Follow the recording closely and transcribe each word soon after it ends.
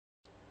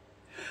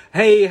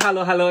Hey,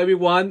 hello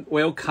everyone.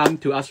 Welcome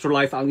to Astro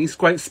Life on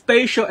Instagram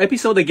special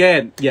episode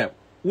again. Yeah,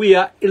 we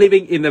are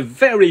living in a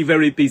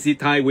very busy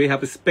time. We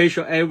have a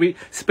special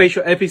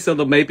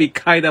episode, maybe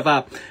kind of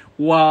a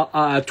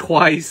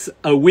twice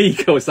a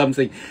week or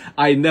something.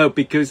 I know,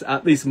 because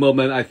at this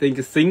moment, I think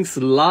since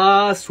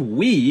last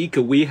week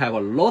we have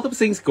a lot of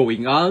things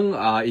going on,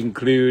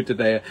 include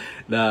the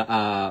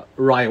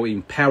riot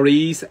in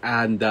Paris,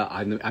 and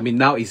I mean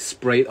now it's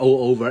spread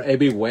all over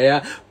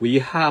everywhere. We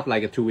have,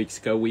 like 2 weeks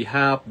ago, we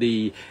have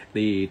the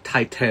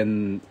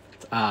Titan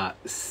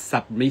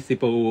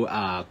submersible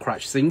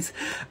crash things,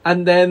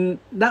 and then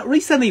that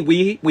recently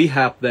we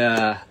have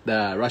the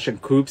Russian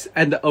troops,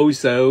 and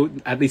also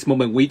at this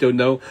moment we don't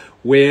know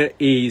where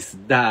is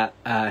that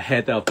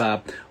head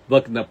of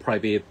Wagner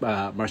private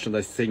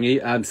mercenary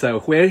thingy, and so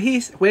where he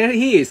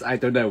is, I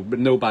don't know.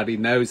 Nobody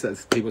knows.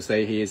 People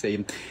say he is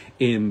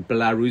in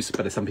Belarus,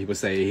 but some people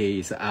say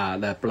he's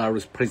the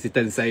Belarus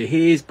president say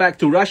he is back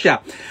to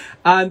Russia.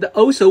 And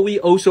also we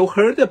also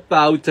heard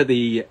about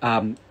the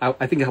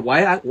I think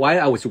why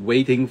I was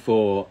waiting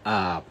for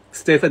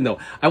Stefano.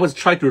 I was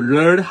trying to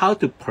learn how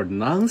to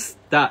pronounce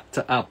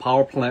that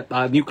power plant,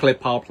 nuclear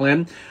power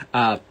plant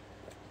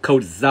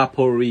called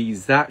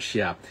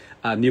Zaporizhzhia.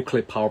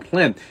 Nuclear power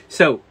plant.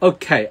 So,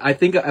 okay, I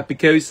think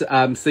because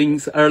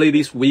since early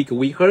this week,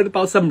 we heard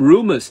about some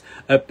rumors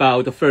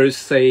about the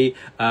first, say,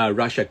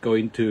 Russia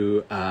going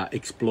to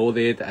explode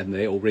it, and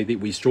they already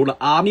withdrew the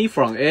army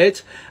from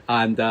it.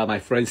 And my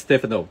friend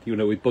Stefano, you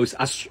know, we both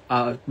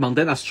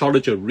mundane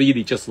astrologer,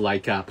 really just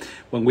like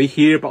when we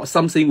hear about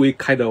something, we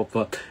kind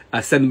of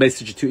send a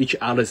message to each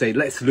other, say,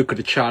 let's look at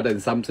the chart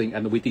and something,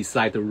 and we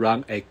decide to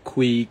run a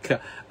quick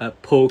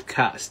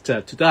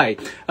podcast today.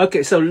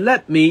 Okay, so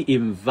let me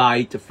invite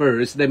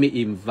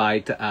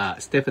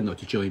Stefano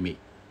to join me.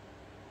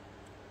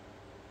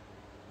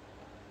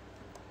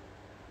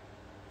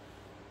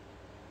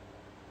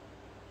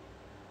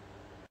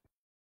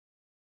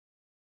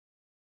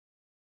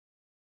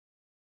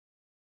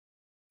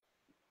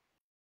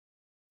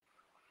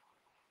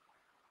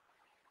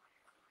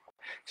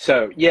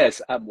 So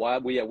yes,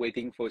 while we are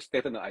waiting for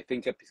Stefano, I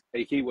think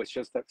he was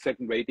just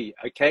getting ready.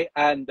 Okay,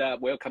 and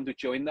welcome to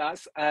join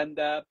us. And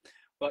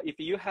well, if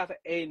you have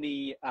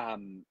any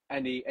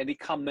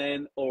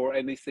comment or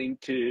anything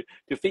to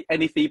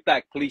any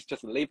feedback, please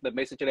just leave the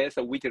message there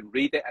so we can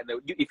read it. And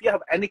if you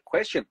have any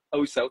question,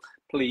 also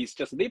please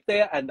just leave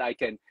there, and I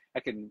can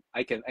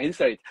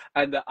answer it.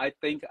 And I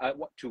think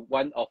to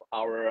one of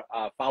our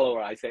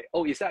follower, I say,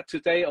 oh, is that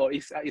today, or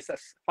is that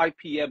 5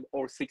 p.m.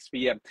 or 6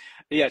 p.m.?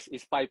 Yes,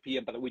 it's 5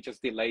 p.m., but we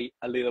just delay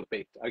a little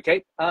bit.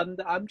 Okay,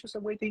 and I'm just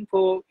waiting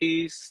for,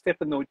 is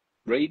Stefano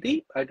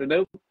ready? I don't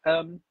know.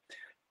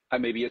 I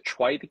maybe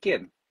try it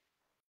again.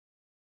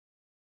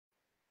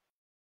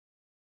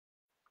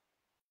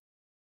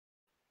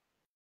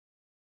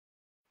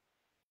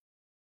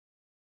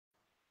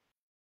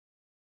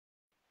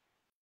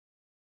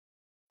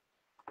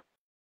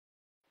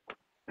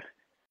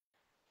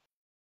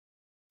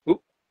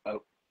 Oop,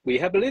 oh, we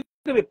have a little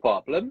bit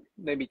problem.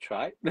 Let me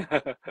try.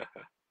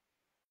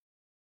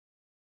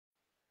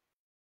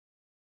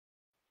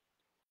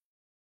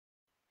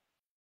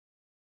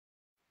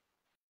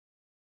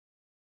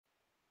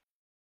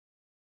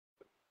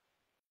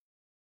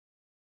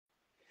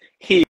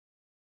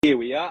 Here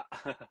we are.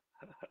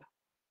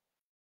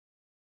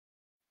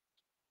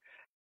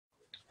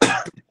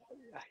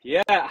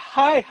 Yeah.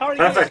 Hi, how are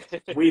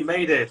Perfect. you? We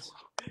made it.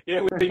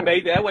 Yeah, we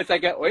made it. I was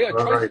like, oh, I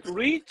tried Right.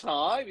 3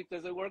 times. It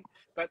doesn't work.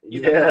 But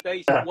you know, Yeah. today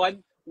is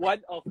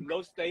one of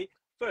those days.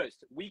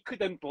 First, we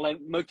couldn't blame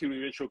Mercury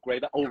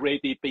retrograde,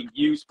 already being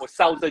used for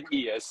 1,000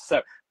 years.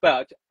 So,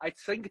 but I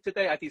think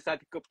today I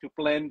decided to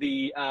blend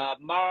the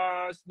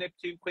Mars,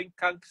 Neptune,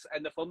 quincunx,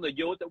 and from the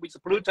Yoda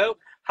with Pluto.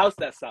 How's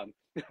that sound?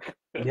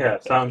 Yeah,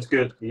 sounds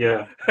good.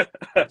 Yeah.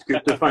 It's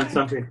good to find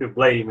something to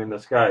blame in the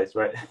skies,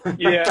 right?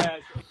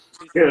 Yes.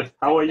 Good.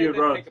 How are you, Let's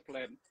Rod? take a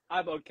plan.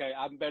 I'm okay.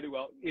 I'm very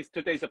well.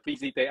 Today's a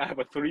busy day. I have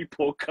 3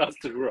 podcasts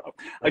to run.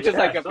 I just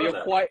Yeah, like I saw feel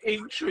that. quite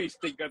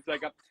interesting. It's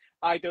like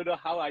I don't know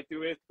how I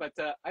do it, but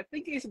I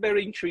think it's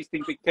very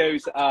interesting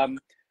because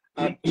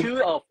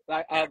two of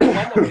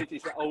one of it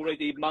is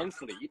already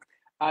monthly,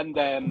 and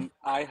then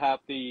I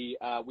have the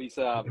with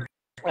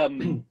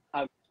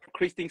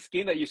Christine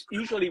Skinner.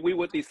 Usually we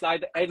would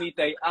decide any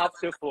day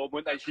after full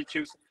moon, and she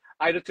choose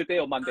either today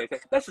or Monday. Say,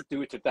 let's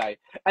do it today,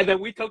 and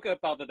then we talk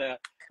about the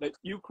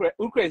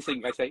Ukraine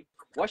thing. I say,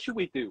 what should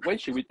we do? When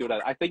should we do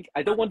that? I think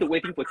I don't want to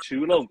waiting for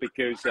too long,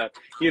 because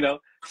you know,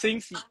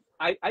 since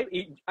I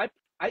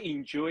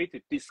enjoy to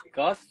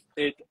discuss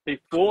it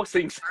before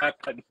things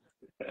happen.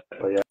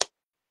 Oh, yeah.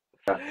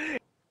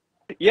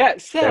 Yeah,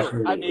 so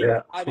Definitely.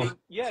 Yeah. I mean,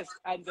 yes,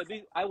 and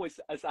I was,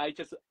 as I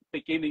just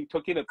beginning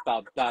talking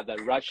about that, the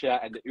Russia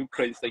and the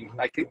Ukraine thing.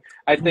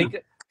 I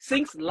think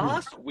since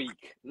last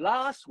week,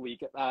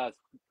 the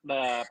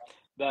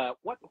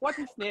what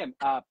his name,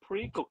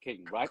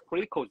 Prigozhin, right?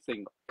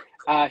 Prigozhin,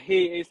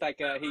 he is like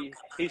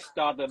he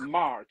started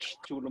march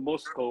to the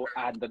Moscow,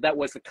 and that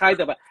was a kind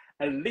of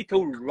a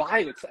little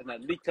riot, and a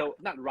little,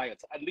 not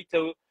riot, a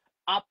little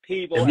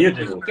upheaval. The And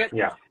mutiny.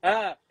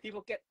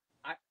 People get.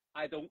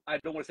 I don't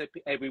want to say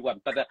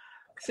everyone, but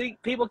see,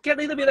 people get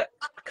a little bit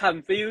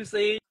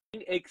confusing,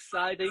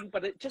 exciting,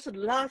 but it just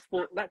lasts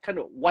for that kind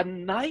of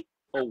one night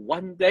or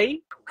one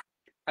day,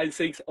 and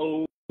things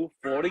all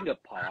falling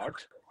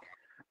apart.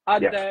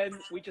 And then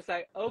we just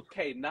say,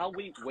 okay, now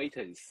we wait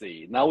and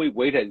see. Now we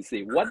wait and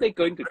see what they're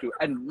going to do.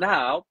 And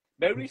now,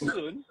 very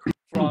soon,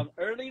 from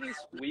early this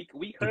week,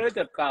 we heard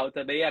about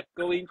that they are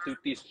going to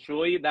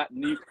destroy that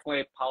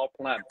nuclear power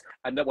plant.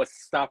 And that was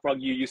start from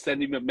you. You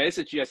send him a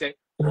message. I say,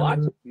 what?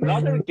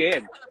 Not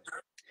again.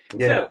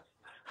 Yeah. So,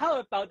 how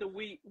about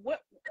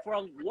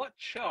from what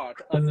chart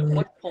and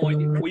what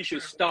point we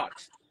should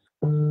start?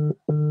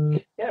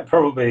 Yeah,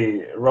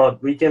 probably,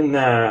 Rod. We can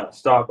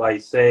start by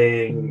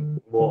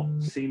saying what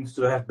seems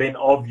to have been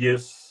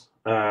obvious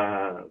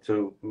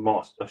to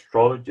most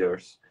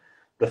astrologers,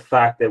 the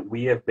fact that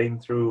we have been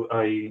through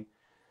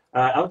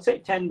I would say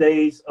 10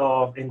 days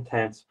of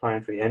intense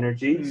planetary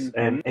energies,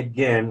 and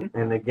again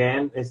and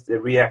again, it's the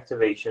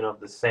reactivation of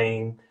the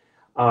same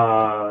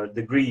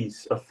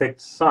degrees of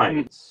fixed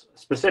signs.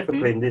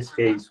 Specifically, in this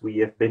case, we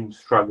have been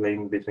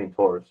struggling between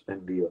Taurus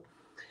and Leo.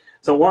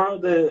 So one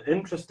of the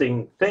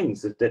interesting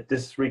things is that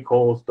this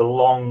recalls the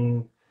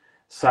long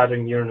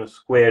Saturn-Uranus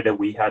square that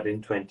we had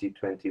in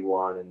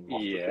 2021 and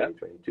most of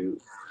 2022.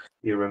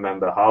 You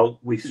remember how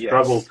we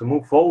struggled to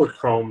move forward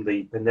from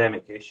the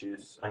pandemic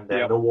issues, and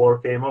then the war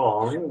came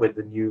along with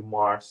the new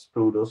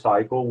Mars-Pluto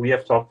cycle. We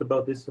have talked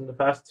about this in the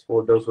past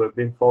for those who have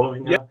been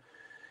following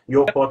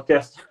your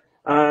podcast.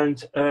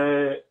 And,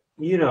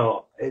 you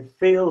know, it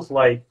feels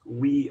like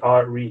we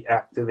are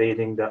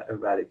reactivating that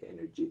erratic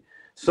energy.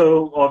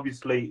 So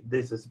obviously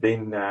this has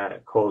been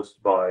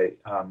caused by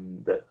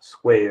the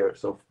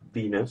squares of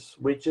Venus,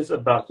 which is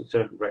about to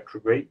turn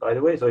retrograde, by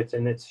the way. So it's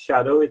in its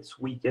shadow, it's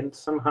weakened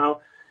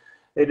somehow.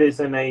 It is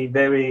in a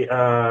very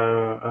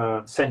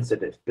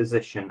sensitive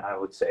position, I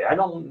would say. I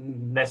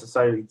don't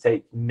necessarily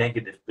take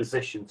negative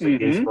positions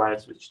against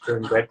planets which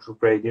turn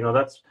retrograde. You know,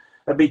 that's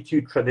a bit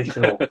too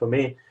traditional for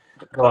me.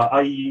 But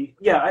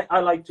I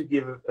like to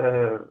give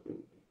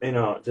you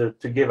know,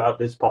 to give out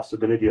this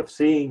possibility of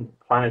seeing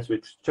planets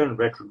which turn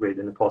retrograde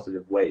in a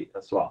positive way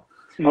as well.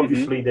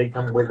 Obviously, they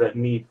come with a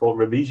need for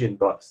revision,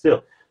 but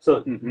still.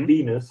 So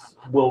Venus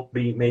will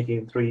be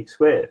making 3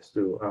 squares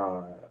to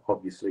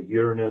obviously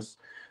Uranus.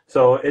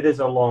 So it is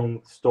a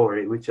long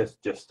story which has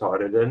just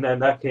started, and then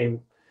that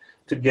came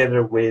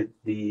together with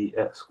the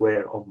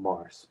square of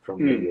Mars from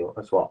Leo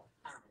as well.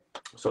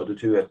 So the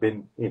two have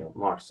been, you know,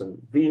 Mars and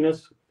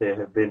Venus. They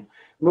have been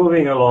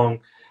moving along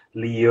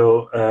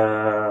Leo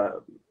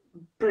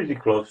pretty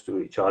close to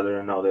each other,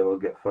 and now they will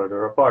get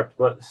further apart.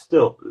 But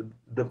still,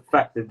 the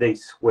fact that they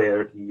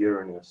squared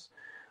Uranus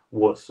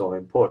was so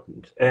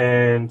important.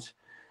 And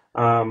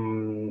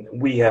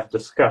we have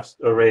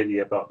discussed already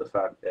about the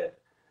fact that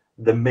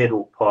the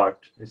middle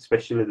part,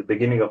 especially the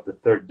beginning of the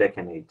 3rd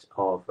decade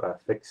of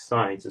fixed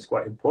signs, is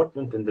quite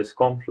important in this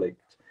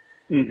conflict.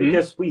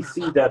 Because we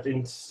see that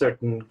in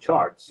certain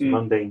charts,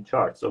 mundane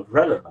charts of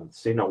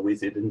relevance. You know, we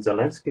see it in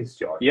Zelensky's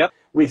chart.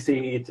 We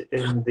see it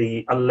in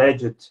the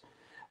alleged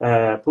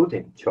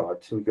Putin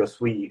chart, because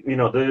you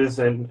know,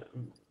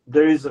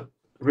 there is a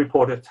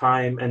reported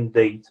time and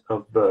date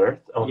of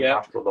birth on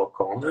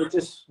Astro.com, which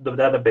is the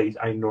database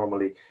I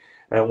normally,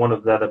 one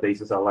of the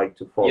databases I like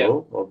to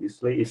follow.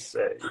 Obviously, it's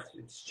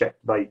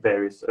checked by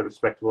various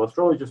respectable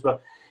astrologers,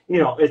 but you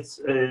know,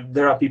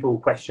 there are people who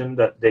question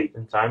that date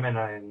and time, and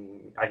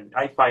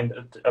I find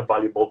it a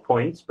valuable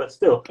point. But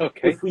still,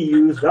 if we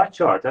use that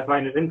chart, I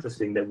find it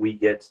interesting that we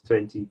get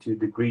 22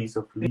 degrees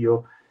of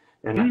Leo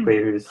and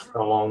Aquarius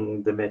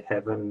along the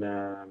midheaven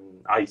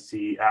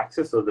IC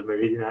axis, or the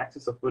meridian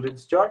axis of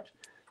Putin's chart.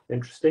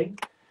 Interesting.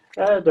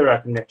 There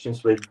are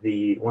connections with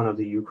one of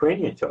the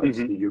Ukrainian charts,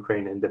 the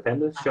Ukraine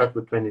independence chart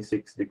with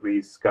 26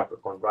 degrees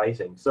Capricorn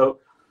rising. So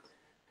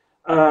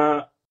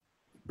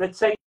let's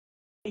say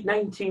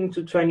 19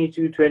 to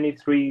 22,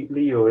 23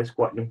 Leo is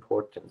quite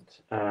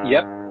important.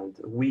 And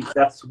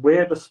that's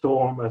where the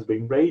storm has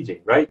been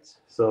raging, right?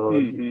 So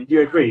do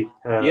you agree,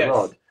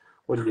 Rod?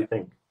 What do you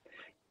think?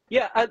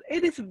 Yeah, and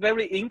it is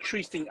very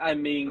interesting. I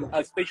mean,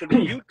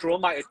 especially you draw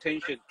my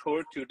attention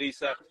toward to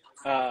this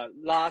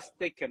last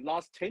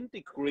 10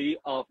 degree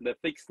of the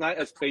fixed night,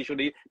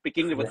 especially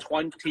beginning with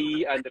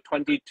 20 and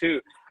 22.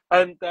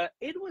 And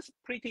it was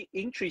pretty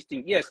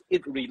interesting. Yes,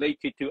 it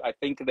related to, I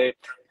think,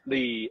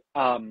 the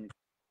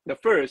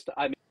first,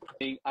 I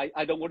mean,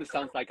 I don't want to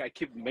sound like I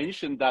keep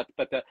mentioning that,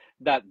 but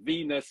that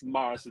Venus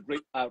Mars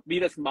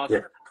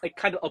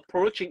kind of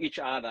approaching each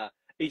other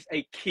is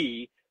a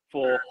key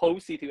for whole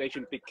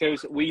situation,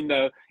 because we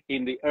know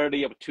in the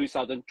early of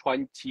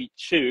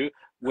 2022,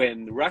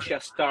 when Russia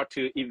started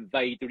to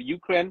invade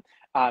Ukraine,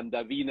 and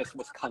Venus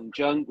was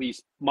conjunct with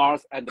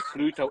Mars and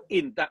Pluto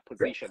in that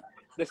position.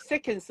 The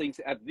second thing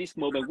is, at this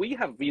moment, we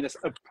have Venus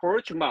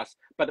approach Mars,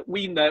 but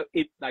we know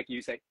it, like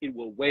you said, it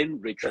will win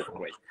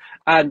retrograde.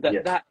 And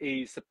that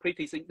is a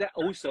pretty thing. That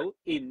also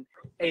in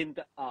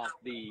end of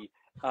the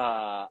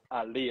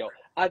Leo.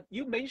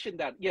 You mentioned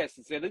that, yes,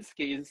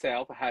 Zelensky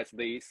himself has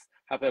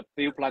have a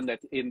few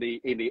planets in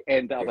the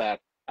end of a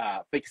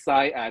fixed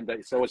sign, and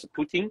so is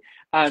Putin.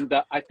 And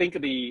I think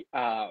the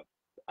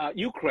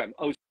Ukraine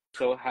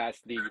also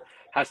has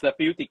the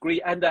few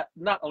degree, and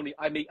not only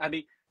I mean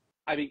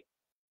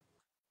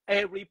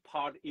every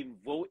part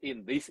involved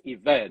in this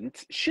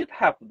event should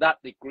have that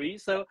degree.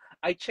 So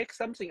I check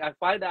something, I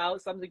find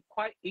out something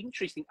quite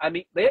interesting. I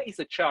mean, there is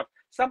a chart.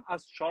 Some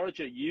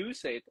astrologer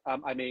use it.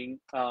 I'm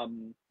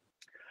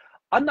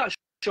not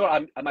sure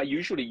I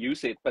usually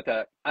use it, but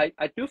I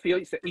do feel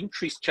it's an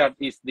interest chart.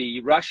 Is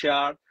the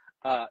Russia,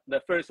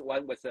 the first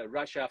one was a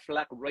Russia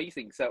flag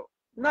raising. So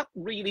not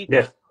really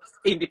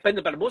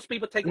independent, but most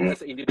people take it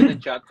as an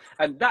independent chart,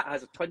 and that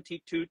has a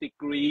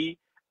 22-degree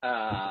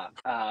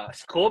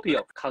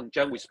Scorpio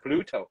conjunct with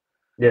Pluto.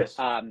 Yes.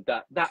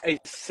 That is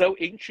so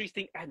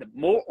interesting, and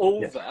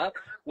moreover,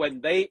 when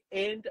they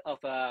end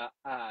of a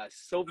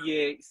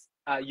Soviet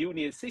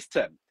Union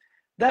system,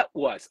 that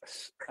was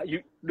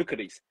you look at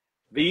this.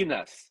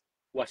 Venus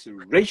was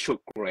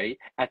retrograde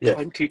at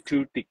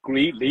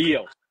 22-degree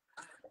Leo.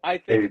 I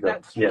think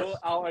that's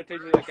our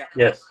attention again.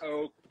 Yes.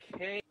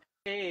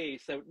 Okay,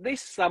 so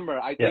this summer,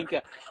 I think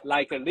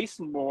like this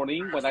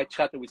morning when I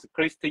chatted with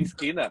Christine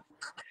Skinner,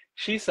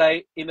 she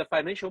said in the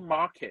financial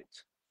market,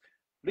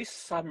 this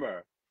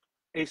summer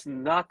is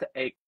not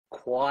a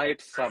quiet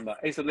summer.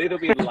 It's a little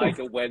bit like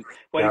when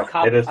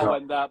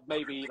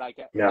maybe like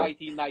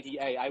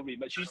 1998. I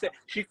remember she said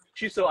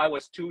she saw I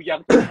was too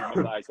young to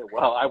remember. I said,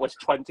 well, I was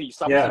 20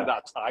 something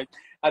that time,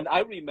 and I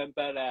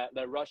remember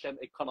the Russian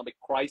economic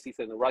crisis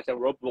and the Russian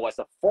ruble was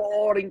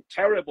falling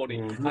terribly,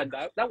 and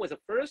that was the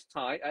first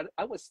time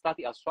I was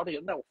studying astrology.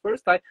 And that was the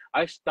first time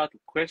I started to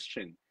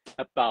question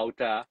about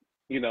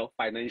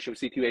financial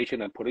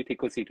situation and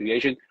political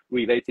situation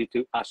related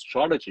to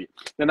astrology.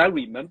 And I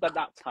remember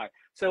that time.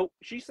 So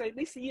she said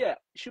this year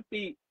should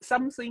be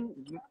something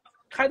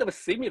kind of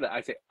similar.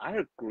 I said, I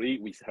agree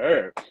with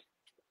her.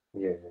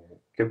 Yeah,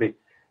 could be.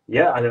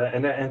 Yeah,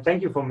 and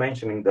thank you for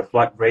mentioning the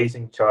flag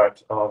raising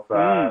chart of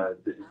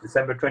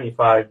December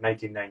 25,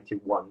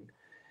 1991.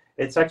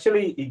 It's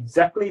actually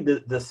exactly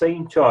the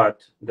same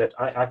chart that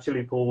I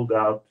actually pulled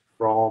out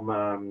from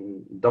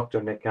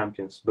Dr. Nick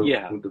Campion's book,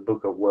 the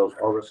Book of World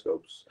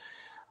Horoscopes.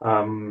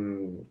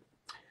 And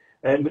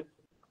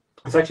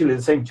it's actually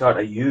the same chart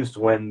I used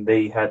when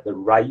they had the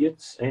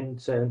riots in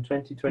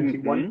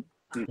 2021.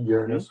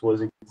 Uranus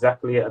was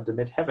exactly at the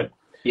midheaven.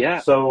 Yeah.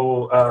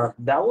 So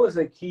that was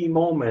a key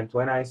moment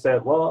when I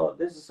said, well,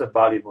 this is a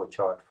valuable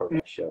chart for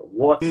Russia.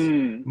 What's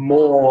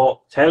more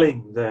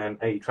telling than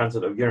a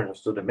transit of Uranus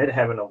to the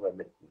midheaven of a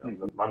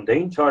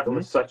mundane chart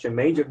of such a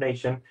major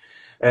nation,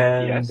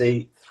 and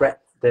the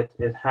threat that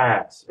it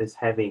is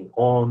having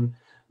on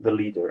the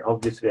leader.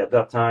 Obviously, at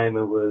that time,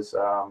 it was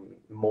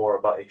more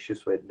about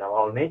issues with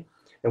Navalny,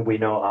 and we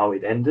know how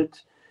it ended.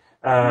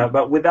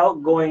 But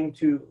without going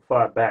too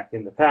far back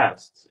in the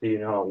past,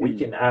 we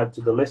can add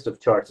to the list of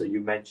charts that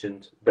you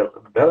mentioned,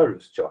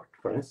 Belarus chart,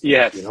 for instance.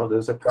 Yes.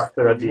 There's a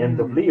factor at the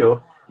end of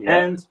Leo,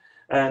 and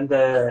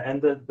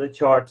the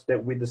chart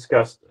that we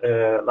discussed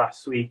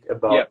last week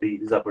about the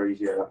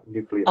Zaporizhzhia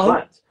nuclear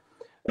plant.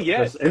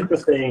 Yes. It's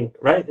interesting,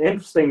 right?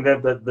 Interesting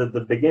that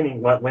the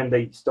beginning, when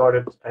they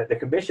started, they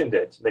commissioned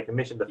it. They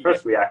commissioned the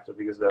first reactor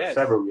because there are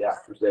several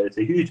reactors there. It's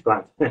a huge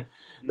plant.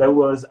 There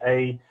was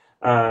an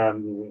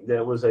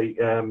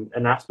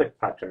aspect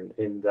pattern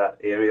in that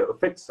area of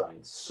fixed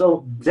signs.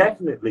 So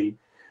definitely,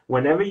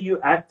 whenever you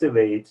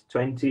activate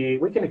 20,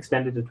 we can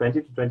extend it to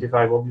 20 to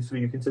 25. Obviously,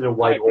 you consider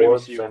white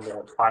orbs and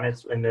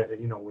planets, and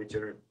which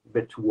are a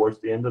bit towards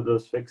the end of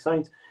those fixed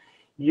signs.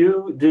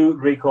 You do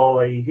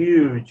recall a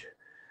huge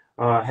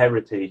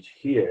heritage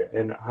here,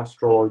 an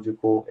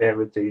astrological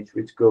heritage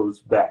which goes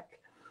back,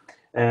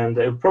 and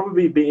it would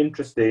probably be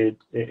interesting.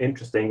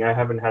 I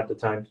haven't had the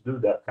time to do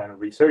that kind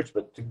of research,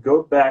 but to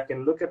go back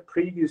and look at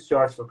previous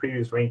charts for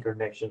previous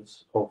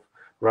reincarnations of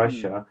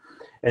Russia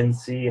and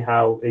see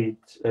how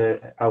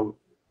how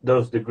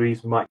those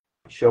degrees might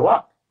show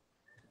up.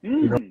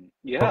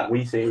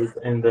 We see it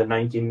in the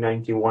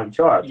 1991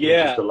 chart, which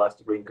is the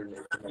last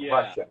reincarnation of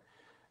Russia,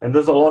 and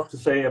there's a lot to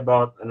say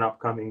about an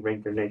upcoming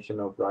reincarnation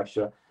of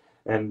Russia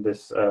and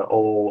this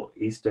all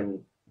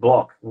Eastern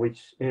Bloc,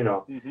 which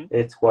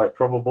it's quite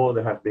probable.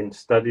 There have been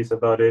studies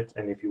about it,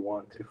 and if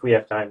we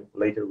have time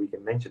later, we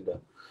can mention them.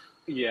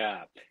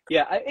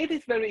 It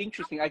is very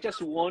interesting. I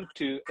just want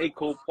to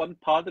echo one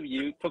part of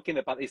you talking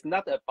about. It's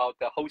not about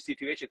the whole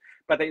situation,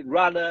 but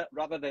rather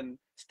than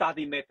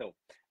study method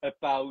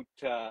about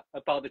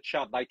the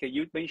chart. Like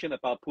you mentioned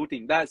about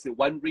Putin, that's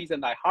one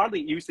reason I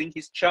hardly using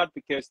his chart,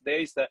 because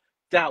there is a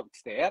doubt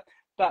there.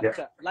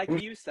 But like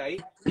you say,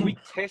 we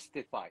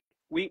testify.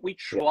 We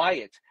try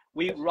it.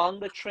 We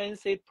run the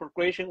transit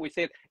progression with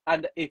it,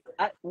 and if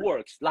that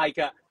works, like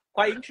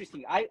quite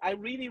interesting. I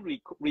really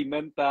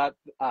remember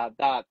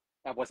that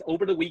was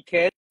over the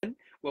weekend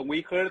when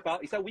we heard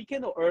about. Is that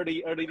weekend or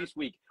early this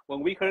week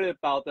when we heard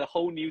about the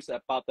whole news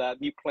about the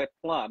nuclear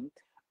plant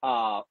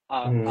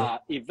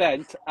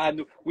event,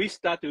 and we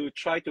start to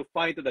try to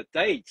find the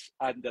dates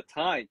and the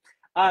time.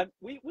 I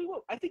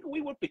think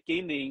we were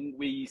beginning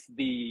with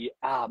the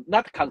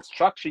not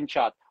construction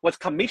chart, was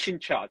commission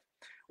chart.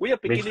 We are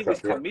beginning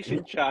with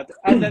commission chart,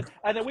 and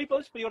then we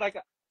both feel like,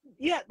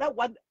 yeah, that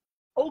one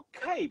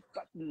okay,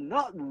 but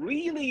not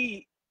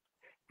really.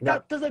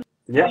 That doesn't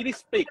really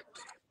speak.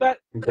 But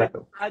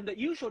exactly. And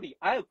usually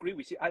I agree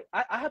with you.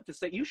 I have to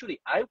say, usually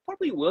I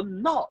probably will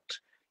not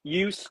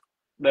use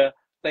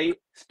they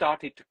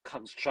started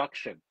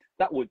construction.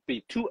 That would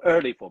be too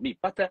early for me.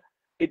 But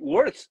it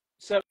works.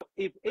 So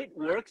if it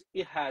works,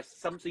 it has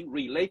something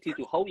related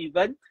to whole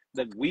event,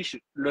 then we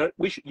should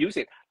use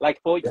it. Like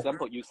for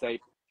example, you say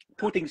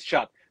Putin's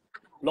shot.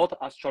 A lot of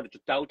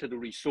astrologers doubted the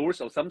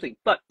resource or something.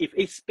 But if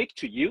it speaks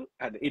to you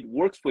and it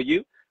works for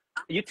you,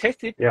 you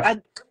test it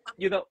and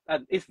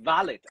and it's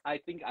valid. I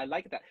think I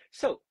like that.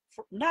 So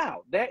for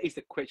now, there is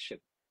a question: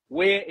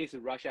 where is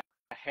Russia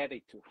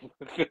headed to?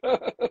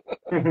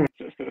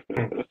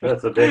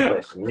 That's a big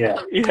question.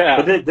 Yeah.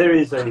 Yeah. But there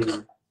is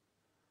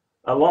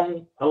a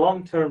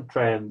long-term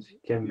trend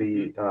can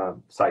be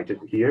cited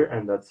here,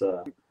 and that's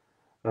a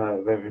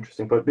very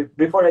interesting. But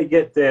before I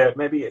get there,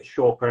 maybe a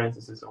short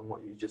parenthesis on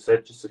what you just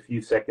said, just a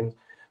few seconds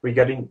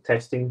regarding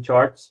testing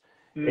charts.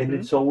 And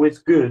it's always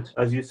good,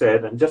 as you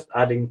said, and just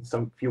adding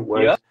some few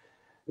words,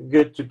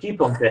 good to keep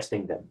on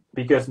testing them,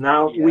 because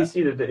now we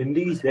see that in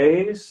these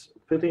days,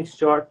 Putin's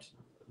chart,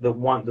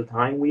 the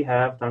time we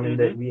have,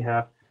 that we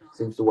have,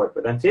 seems to work.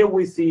 But until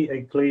we see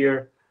a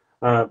clear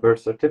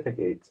birth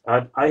certificate,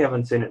 I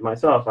haven't seen it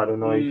myself. I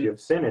don't know if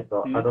you've seen it,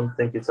 but I don't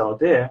think it's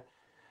out there.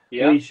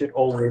 We should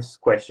always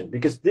question,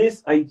 because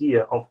this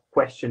idea of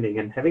questioning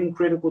and having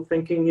critical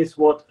thinking is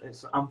what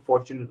is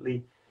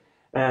unfortunately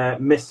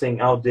missing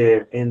out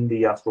there in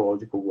the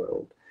astrological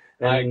world.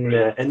 And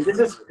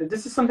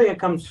this is something that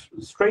comes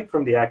straight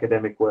from the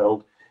academic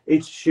world.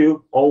 It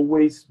should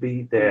always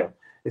be there,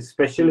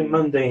 especially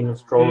mundane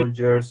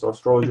astrologers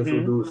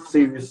who do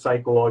serious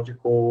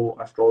psychological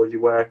astrology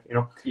work.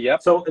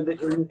 So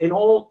in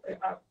all,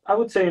 I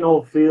would say in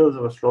all fields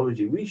of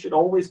astrology, we should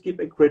always keep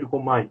a critical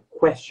mind.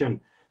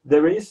 Question.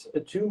 There is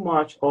too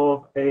much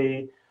of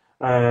a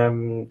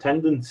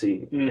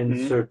tendency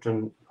in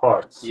certain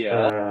parts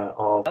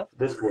of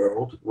this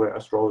world where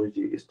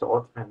astrology is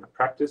taught and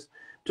practiced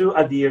to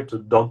adhere to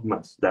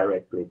dogmas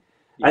directly.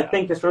 I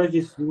think astrology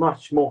is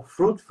much more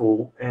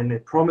fruitful, and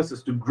it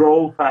promises to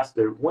grow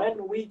faster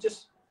when we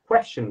just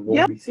question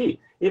what we see.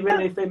 Even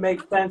if it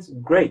makes sense,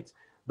 great.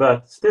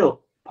 But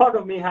still, part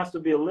of me has to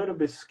be a little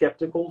bit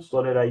skeptical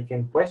so that I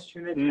can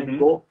question it and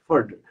go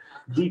further,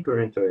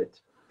 deeper into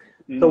it.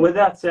 So with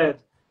that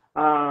said,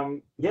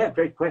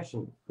 great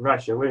question.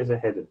 Russia, where is it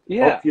headed?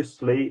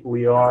 Obviously,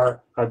 we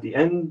are at the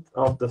end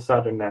of the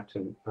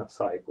Saturn-Neptune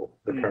cycle,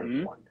 the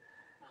current one.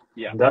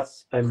 And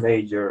that's a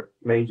major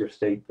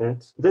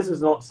statement. This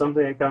is not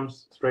something that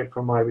comes straight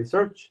from my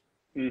research.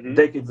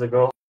 Decades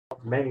ago,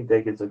 many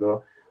decades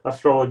ago,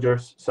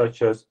 astrologers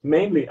such as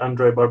mainly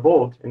André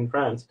Barbault in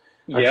France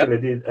actually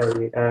did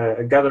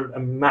gathered a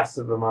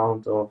massive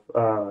amount of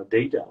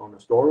data on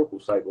historical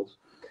cycles,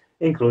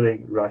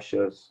 including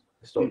Russia's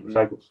historical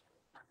cycles.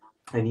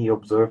 And he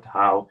observed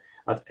how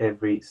at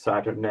every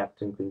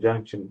Saturn-Neptune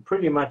conjunction,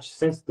 pretty much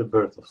since the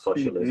birth of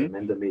socialism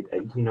in the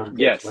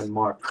mid-1800s, when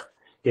Marx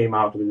came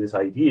out with his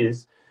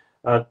ideas,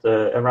 at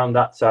around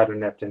that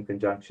Saturn-Neptune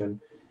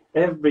conjunction,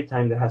 every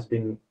time there has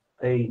been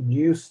a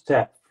new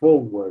step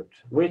forward,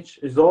 which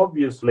is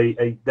obviously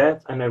a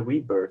death and a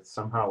rebirth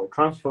somehow, a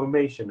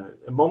transformation,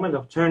 a moment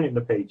of turning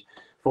the page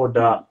for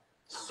the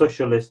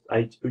socialist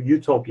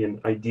utopian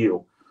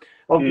ideal.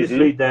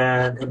 Obviously,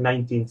 then in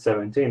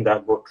 1917,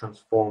 that got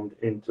transformed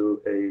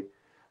into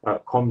a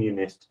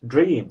communist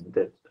dream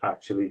that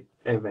actually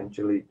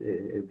eventually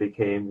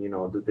became,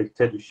 the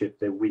dictatorship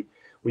that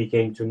we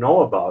came to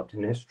know about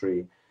in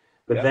history.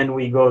 But then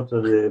we go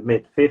to the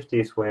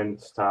mid-50s when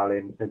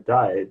Stalin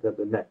died at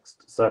the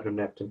next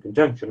Saturn-Neptune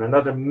conjunction.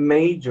 Another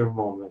major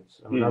moment,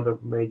 another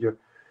major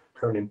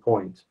turning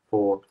point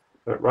for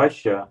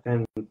Russia,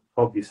 and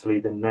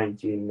obviously the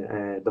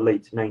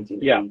late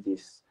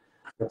 1980s.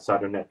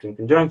 Saturn-Neptune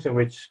conjunction,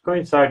 which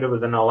coincided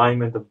with an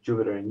alignment of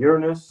Jupiter and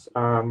Uranus.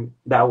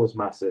 That was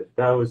massive.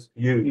 That was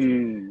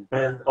huge.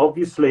 And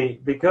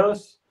obviously,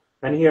 because,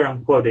 and here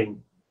I'm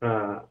quoting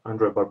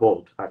André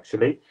Barbault,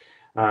 actually,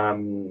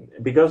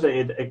 because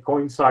it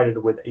coincided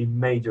with a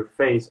major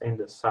phase in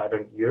the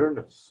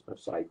Saturn-Uranus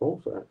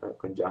cycle, so a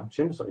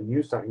conjunction, so a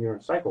new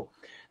Saturn-Uranus cycle,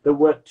 there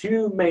were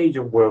two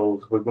major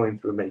worlds were going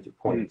through a major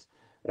point,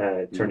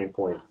 turning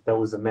point. That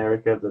was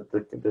America,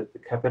 the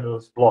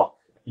capitalist bloc,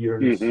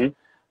 Uranus,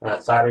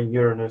 Saturn,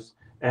 Uranus,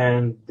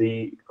 and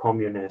the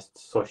communist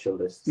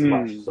socialist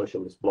 /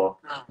 socialist bloc,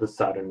 the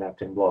Saturn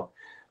Neptune bloc.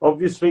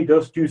 Obviously,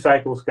 those two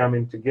cycles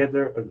coming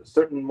together at a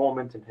certain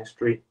moment in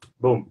history,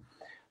 boom,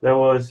 there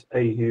was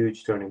a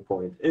huge turning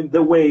point. In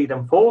the way it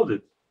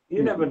unfolded,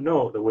 you never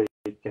know the way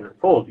it can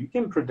unfold. You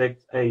can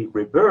predict a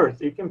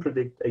rebirth, you can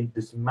predict a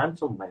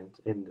dismantlement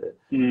in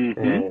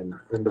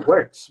the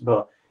works,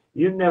 but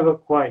you never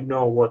quite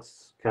know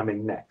what's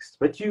coming next.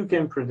 But you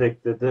can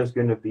predict that there's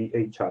going to be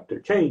a chapter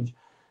change.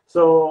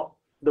 So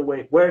the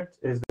way it worked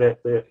is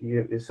that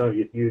the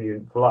Soviet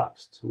Union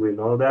collapsed. We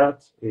know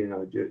that. You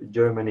know,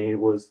 Germany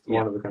was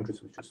one of the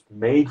countries which was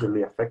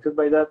majorly affected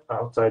by that,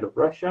 outside of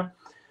Russia.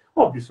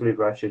 Obviously,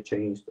 Russia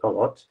changed a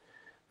lot,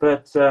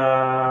 but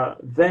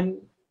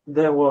then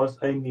there was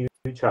a new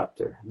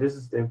chapter. This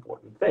is the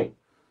important thing.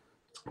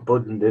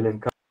 Putin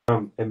didn't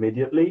come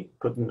immediately.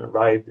 Putin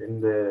arrived in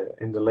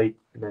the late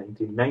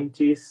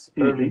 1990s,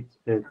 early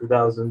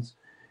 2000s.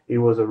 He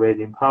was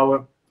already in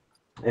power,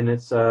 and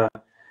it's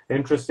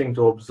interesting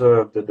to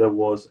observe that there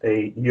was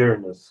a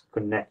Uranus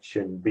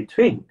connection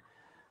between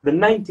the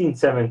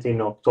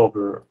 1917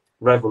 October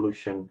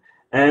Revolution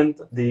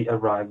and the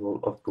arrival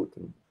of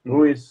Putin,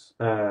 who is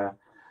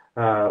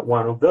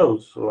one of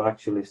those who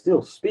actually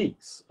still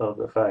speaks of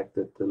the fact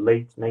that the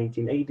late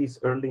 1980s,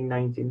 early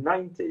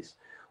 1990s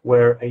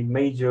were a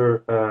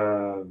major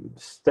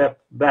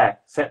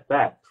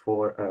setback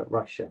for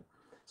Russia.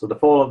 So the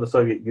fall of the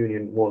Soviet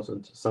Union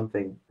wasn't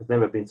something, it's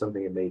never been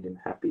something that made him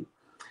happy.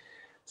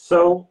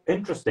 So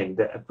interesting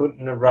that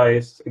Putin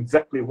arrives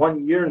exactly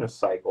 1 Uranus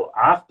cycle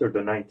after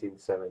the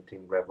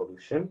 1917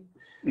 revolution.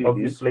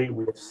 Obviously,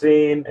 we've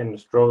seen in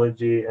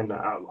astrology, and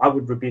I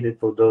would repeat it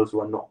for those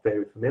who are not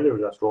very familiar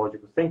with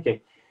astrological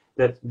thinking,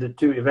 that the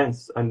two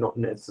events are not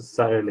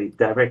necessarily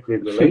directly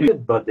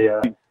related, but they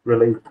are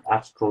related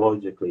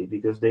astrologically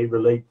because they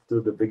relate to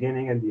the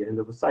beginning and the end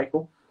of a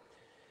cycle.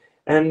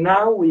 And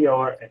now we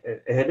are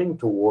heading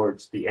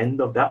towards the end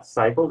of that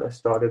cycle that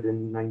started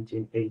in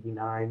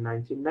 1989,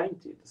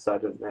 1990, the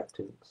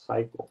Saturn-Neptune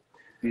cycle.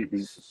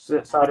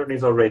 Saturn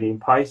is already in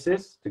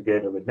Pisces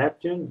together with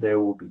Neptune. They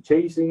will be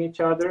chasing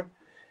each other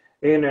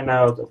in and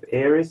out of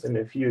Aries in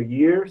a few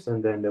years,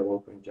 and then they will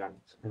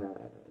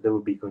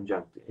be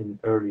conjunct in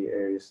early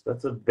Aries.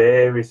 That's a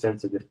very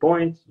sensitive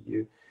point.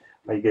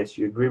 I guess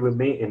you agree with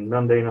me. In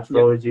mundane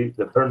astrology,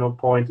 the vernal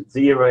point,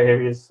 0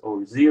 Aries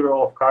or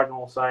 0 of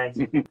cardinal signs,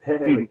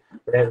 very,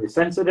 very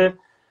sensitive.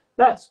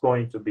 That's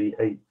going to be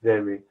a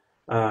very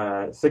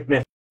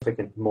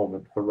significant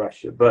moment for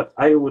Russia. But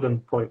I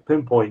wouldn't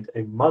pinpoint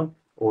a month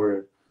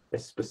or a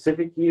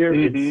specific year.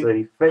 It's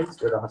a phase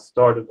that has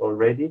started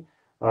already.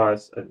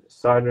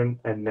 Saturn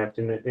and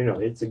Neptune, you know,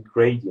 it's a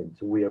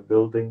gradient. We are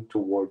building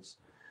towards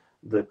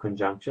the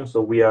conjunction. So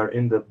we are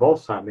in the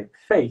balsamic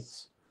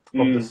phase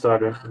of the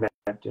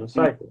Saturn-Neptune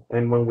cycle.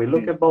 And when we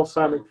look at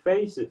balsamic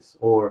phases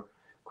or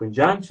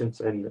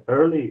conjunctions and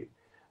early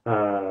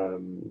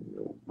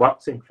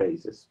waxing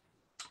phases,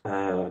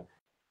 the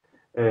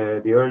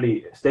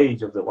early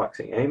stage of the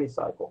waxing Amy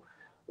cycle,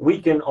 we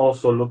can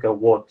also look at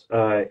what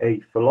a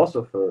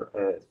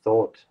philosopher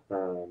thought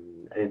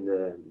in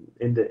the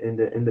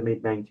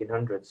mid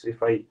 1900s.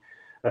 If I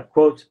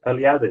quote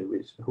Eliade,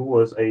 who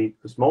was a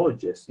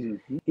cosmologist,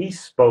 he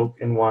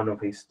spoke in one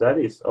of his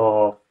studies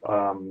of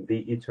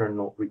the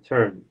eternal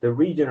return, the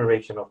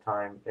regeneration of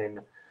time in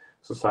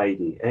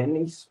society, and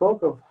he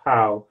spoke of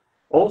how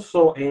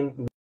also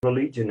in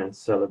religion and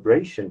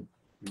celebration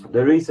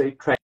there is a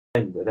trend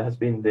that has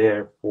been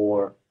there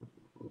for,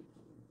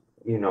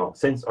 you know,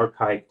 since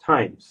archaic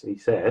times, he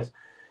says,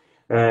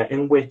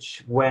 in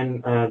which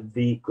when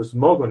the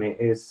cosmogony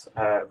is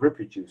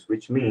reproduced,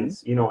 which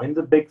means, you know, in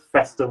the big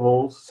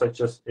festivals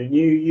such as the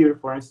New Year,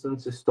 for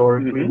instance,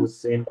 historically was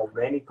seen by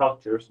many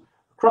cultures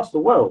across the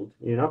world,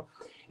 you know,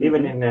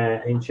 even in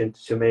ancient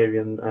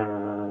Sumerian,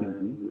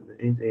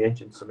 in the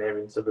ancient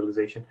Sumerian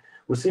civilization,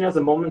 was seen as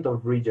a moment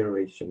of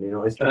regeneration, you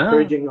know, it's the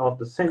purging of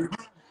the sins,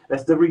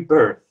 as the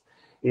rebirth.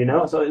 You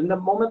know, so in the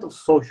moment of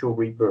social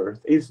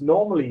rebirth is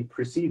normally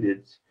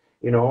preceded,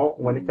 you know,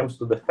 when it comes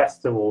to the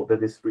festival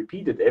that is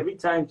repeated every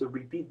time, to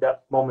repeat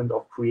that moment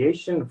of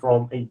creation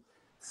from a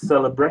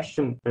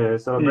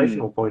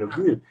celebrational point of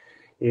view.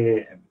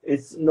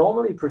 It's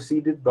normally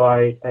preceded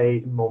by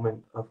a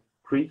moment of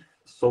grief,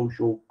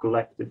 social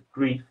collective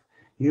grief,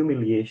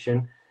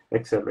 humiliation,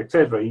 etc.,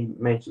 etc. He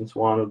mentions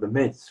one of the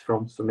myths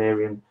from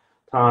Sumerian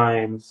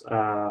times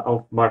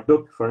of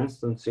Marduk, for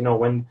instance, you know,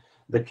 when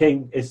the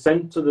king is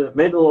sent to the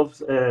middle of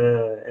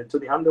to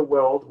the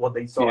underworld, what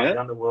they saw in the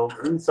underworld,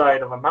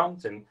 inside of a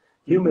mountain,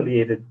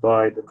 humiliated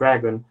by the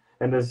dragon.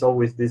 And there's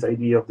always this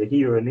idea of the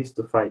hero needs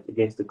to fight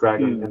against the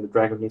dragon, and the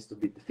dragon needs to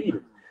be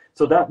defeated.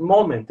 So that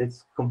moment,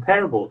 it's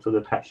comparable to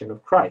the Passion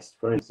of Christ,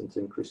 for instance,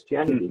 in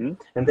Christianity.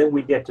 And then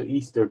we get to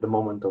Easter, the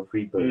moment of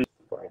rebirth,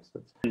 for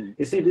instance.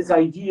 You see, this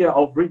idea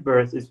of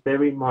rebirth is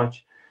very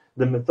much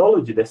the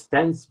mythology that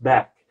stands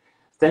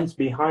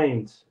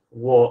behind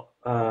what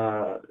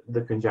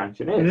the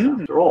conjunction is.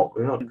 After all,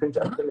 you know, the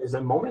conjunction is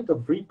a moment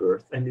of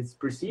rebirth, and it's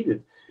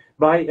preceded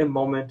by a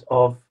moment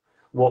of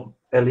what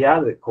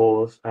Eliade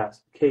calls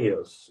as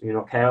chaos, you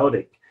know,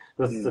 chaotic.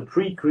 That's the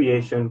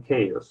pre-creation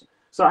chaos.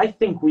 So I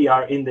think we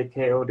are in the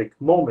chaotic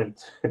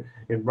moment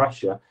in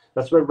Russia.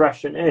 That's where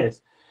Russian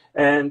is.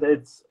 And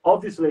it's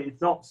obviously,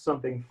 it's not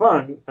something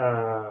fun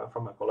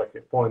from a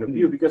collective point of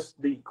view, because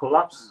the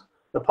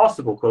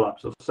possible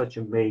collapse of such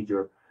a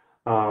major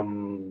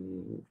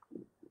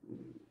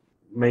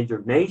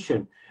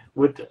nation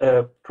would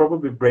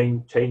probably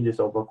bring changes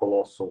of a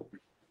colossal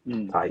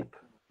type,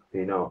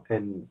 you know,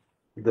 and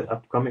the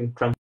upcoming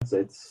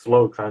transits,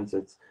 slow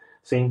transits,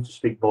 seem to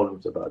speak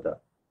volumes about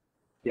that.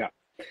 Yeah.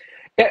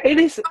 It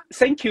is.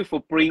 Thank you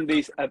for bringing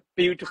this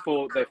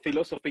beautiful, the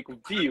philosophical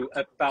view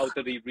about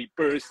the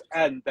rebirth,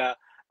 and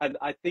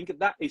I think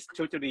that is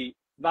totally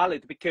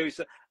valid, because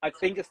I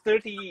think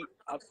 33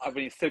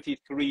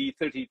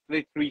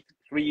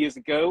 years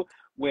ago,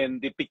 when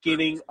the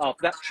beginning of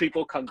that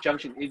triple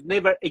conjunction is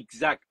never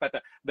exact, but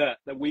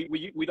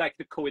we like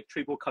to call it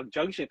triple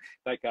conjunction,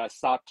 like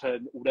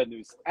Saturn,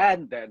 Uranus,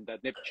 and then the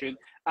Neptune,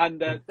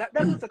 and that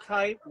was the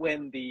time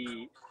when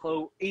the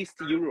whole East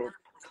Europe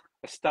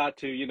start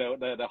to,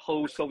 the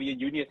whole Soviet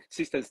Union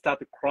system start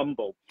to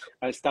crumble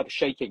and start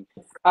shaking.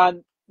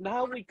 And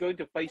now we're going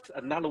to face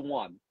another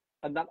one.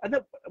 And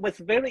that was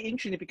very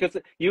interesting, because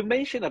you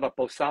mentioned about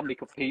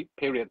balsamic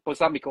period,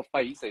 balsamic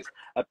phases,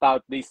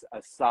 about this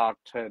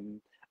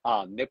Saturn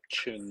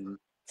Neptune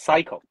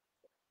cycle.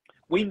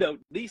 We know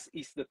this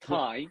is the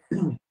time,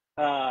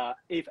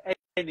 if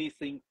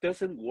anything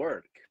doesn't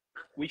work,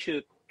 we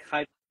should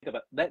kind of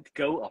let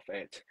go of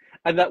it.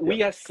 And that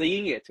we are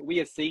seeing it.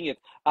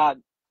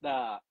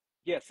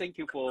 Yeah, thank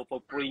you for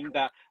bringing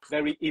that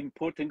very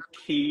important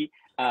key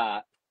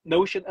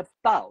notion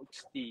about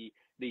the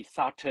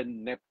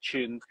Saturn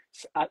Neptune,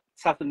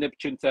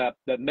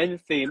 the main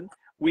theme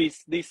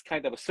with this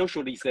kind of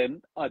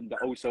socialism, and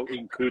also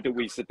included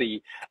with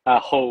the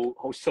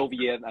whole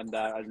Soviet and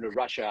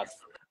Russia's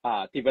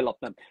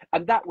development.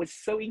 And that was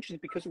so interesting,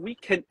 because we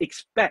can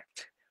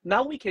expect.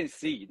 Now we can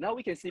see,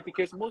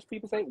 because most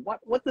people say,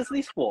 what is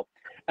this for?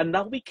 And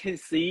now we can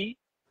see,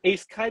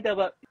 it's kind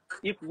of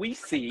if we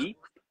see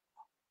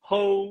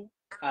whole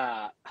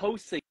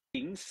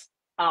things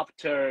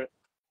after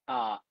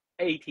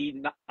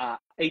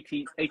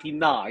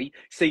 1889,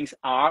 things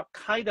are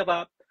kind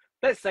of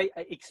let's say,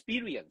 an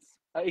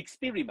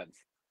experiment,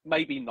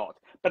 maybe not,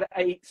 but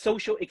a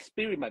social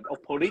experiment or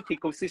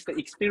political system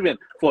experiment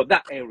for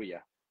that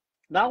area.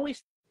 Now we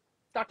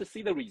start to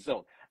see the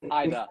result.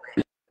 Either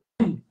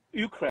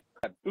Ukraine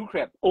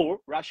or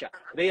Russia,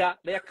 they are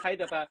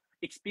kind of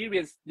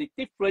experience the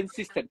different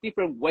system,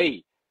 different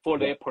way for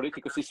their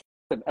political system,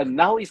 and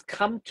now it's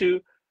come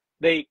to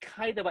the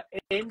kind of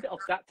end of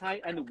that time,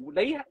 and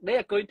they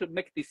are going to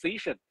make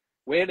decision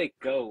where they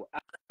go.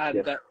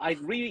 And I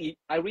really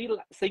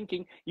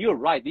thinking you're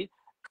right.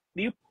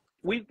 We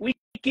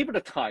give it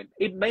a time.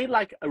 It may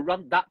like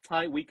around that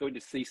time we're going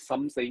to see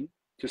something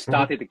to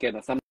start it again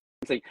or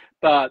something,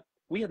 but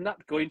we are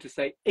not going to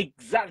say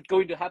exactly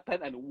going to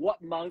happen and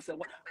what months and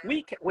what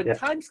we can, when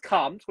times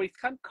comes, we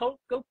can go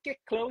get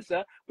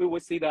closer, we will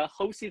see the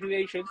whole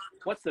situation,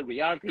 what's the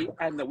reality,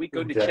 and we're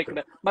going to check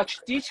the much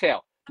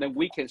detail, then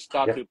we can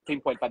start to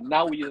pinpoint. But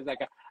now we like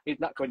it's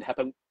not going to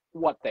happen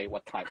what day,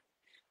 what time.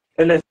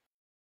 And let's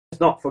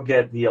not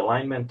forget the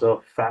alignment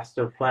of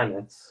faster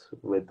planets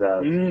with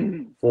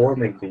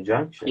forming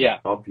conjunction.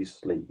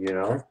 Obviously,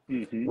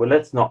 well,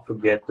 let's not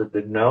forget that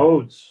the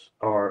nodes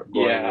are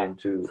going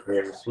into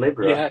Aries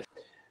Libra.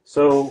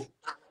 So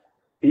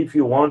if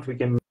you want, we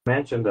can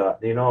mention that,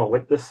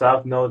 with the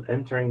South Node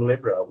entering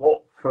Libra,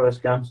 what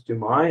first comes to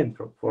mind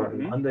for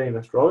an mundane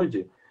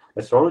astrologer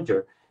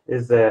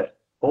is that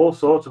all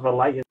sorts of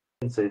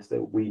alliances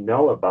that we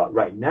know about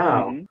right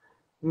now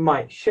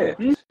might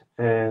shift.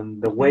 And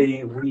the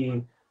way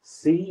we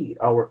see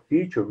our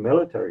future,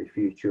 military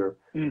future,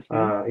 this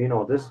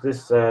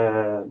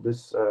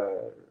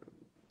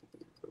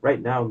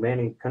right now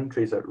many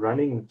countries are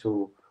running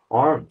into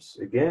arms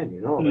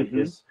again, like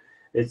this.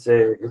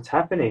 It's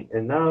happening.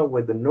 And now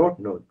with the North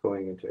Node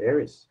going into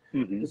Aries,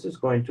 this is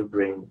going to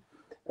bring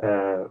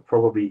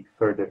probably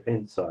further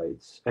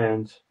insights.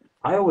 And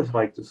I always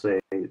like to say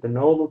the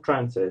nodal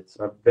transits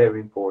are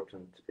very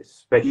important,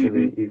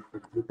 especially if we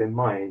keep in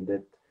mind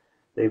that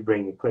they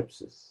bring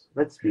eclipses.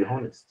 Let's be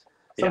honest.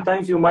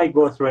 Sometimes you might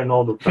go through a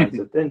nodal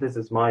transit, and this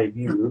is my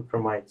view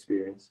from my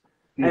experience.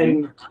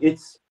 And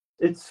it's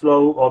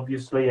slow,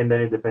 obviously, and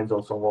then it depends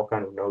also on what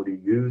kind of node you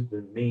use,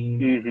 the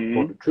mean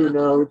or the true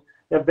node.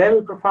 They're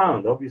very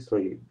profound,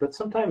 obviously, but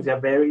sometimes they're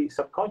very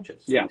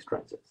subconscious, these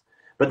transits.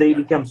 But they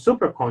become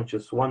super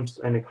conscious once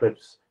an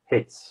eclipse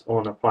hits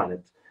on a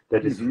planet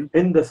that is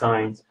in the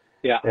signs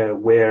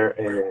where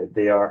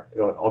they are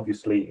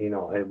obviously,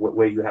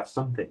 where you have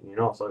something,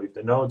 so if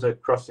the nodes are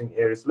crossing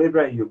Aries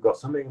Libra, you've got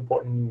something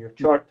important in your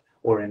chart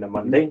or in a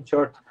mundane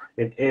chart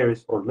in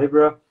Aries or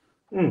Libra.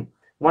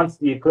 Once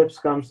the eclipse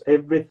comes,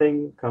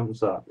 everything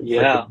comes up. It's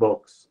like a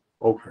box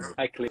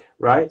opening,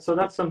 right? So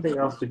that's something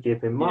else to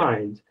keep in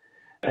mind.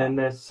 And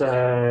it's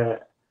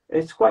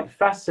quite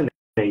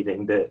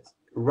fascinating that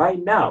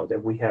right now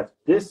that we have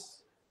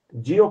this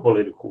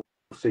geopolitical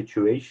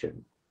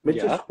situation, which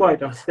is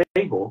quite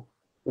unstable,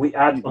 we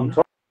add on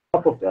top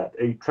of that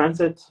a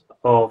transit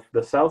of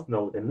the South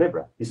Node in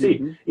Libra. You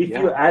see, if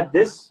you add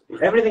this,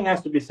 everything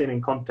has to be seen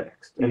in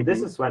context. And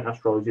this is when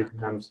astrology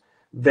becomes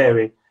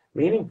very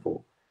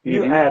meaningful.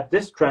 You add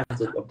this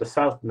transit of the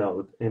South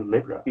Node in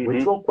Libra,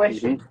 which will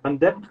question, and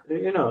then,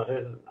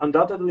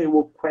 undoubtedly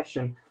will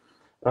question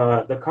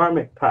the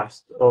karmic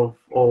past of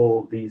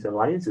all these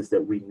alliances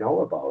that we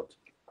know about.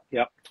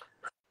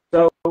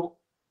 So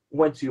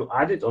once you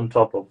add it on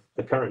top of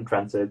the current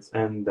transits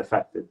and the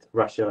fact that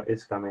Russia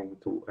is coming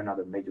to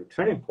another major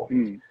turning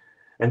point,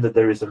 and that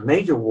there is a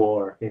major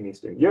war in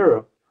Eastern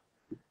Europe,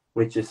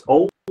 which is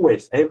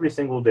always, every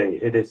single day,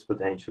 it is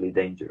potentially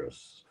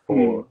dangerous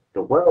for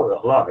the world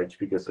at large,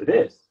 because it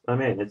is. I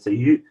mean,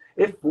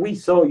 if we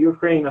saw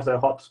Ukraine as a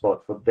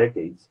hotspot for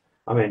decades,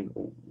 I mean,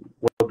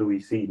 what do we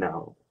see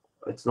now?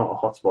 It's not a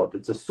hotspot,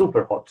 it's a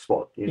super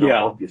hotspot,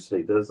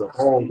 obviously. There's a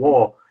whole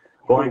war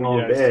going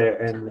on there,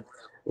 and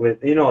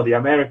with, the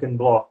American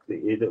bloc,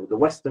 the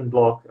Western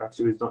bloc,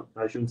 actually it's not,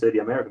 I shouldn't say the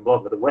American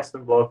bloc, but the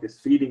Western bloc is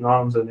feeding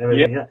arms and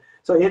everything. Yeah.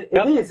 So it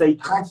is a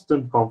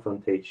constant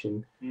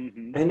confrontation,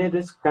 and it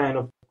is kind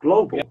of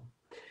global.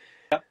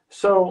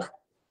 So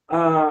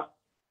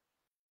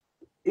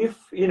if,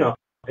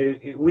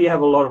 we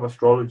have a lot of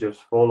astrologers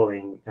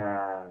following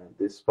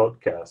this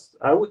podcast,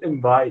 I would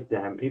invite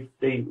them, if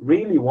they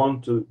really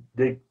want to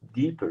dig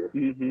deeper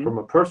from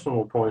a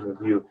personal point of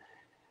view,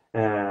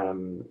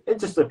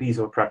 it's just a piece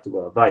of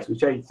practical advice,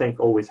 which I think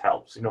always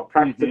helps.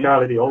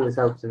 Practicality always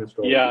helps in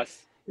astrology.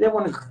 Yes. They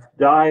want to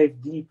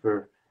dive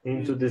deeper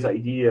into this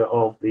idea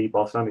of the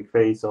balsamic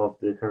phase of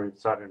the current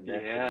Saturn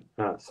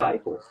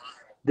cycle.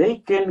 They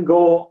can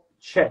go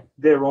check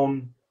their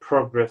own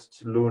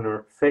progressed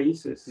lunar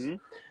phases.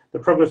 The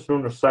progressed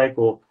lunar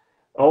cycle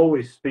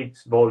always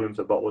speaks volumes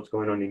about what's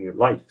going on in your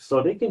life.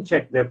 So they can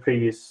check their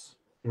previous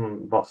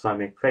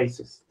balsamic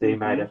phases. They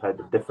might have had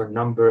a different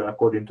number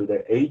according to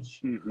their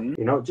age.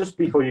 Just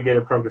before you get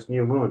a progress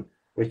new moon,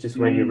 which is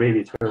when you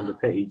really turn the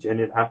page, and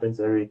it happens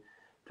every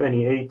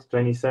 28,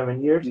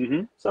 27 years.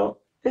 So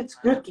it's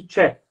good to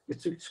check.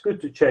 It's good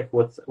to check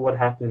what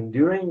happened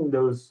during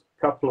those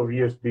couple of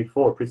years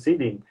before,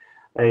 preceding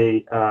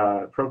a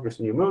progress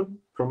new moon,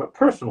 from a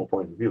personal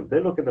point of view. They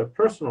look at their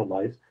personal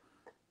lives,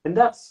 and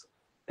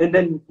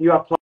then you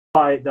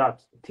apply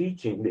that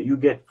teaching that you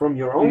get from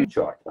your own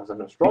chart as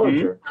an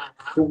astrologer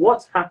to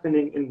what's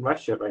happening in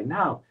Russia right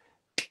now.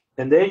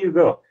 And there you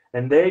go.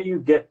 And there you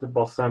get the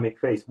balsamic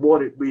phase,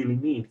 what it really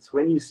means.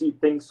 When you see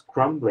things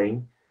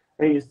crumbling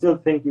and you still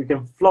think you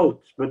can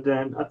float, but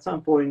then at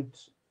some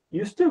point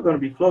you're still going to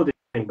be floating,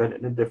 but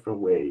in a different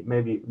way.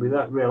 Maybe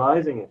without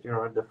realizing it,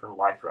 you're on a different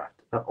life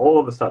raft all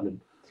of a sudden.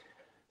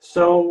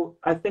 So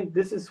I think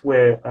this is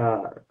where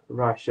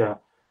Russia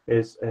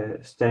is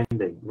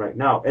standing right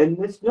now. And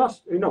it's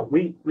just,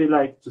 we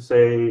like to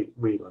say,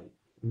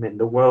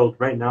 the world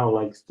right now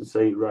likes to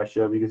say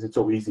Russia because it's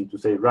so easy to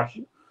say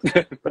Russia.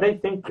 But I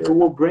think it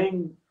will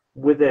bring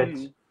with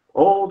it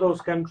all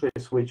those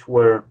countries which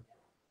were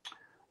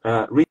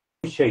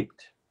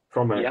reshaped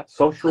from a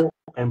social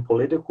and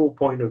political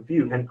point of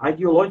view, and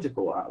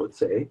ideological, I would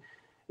say,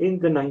 in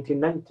the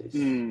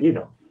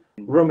 1990s.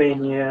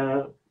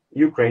 Romania,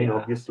 Ukraine,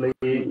 obviously,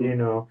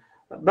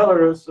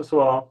 Belarus as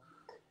well.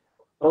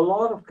 A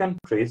lot of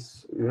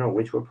countries,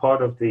 which were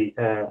part of the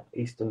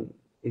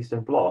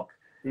Eastern Bloc,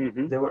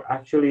 they were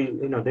actually,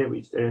 they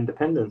reached their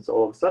independence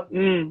all of a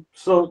sudden.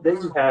 So they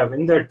have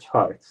in their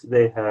charts,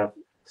 they have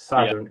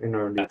Saturn in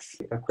early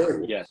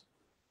Aquarius.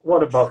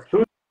 What about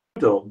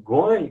Pluto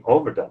going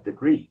over that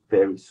degree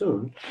very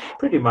soon,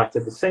 pretty much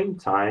at the same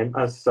time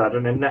as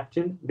Saturn and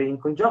Neptune being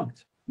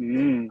conjunct?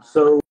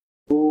 So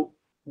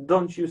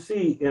don't you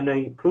see in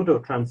a Pluto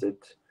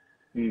transit,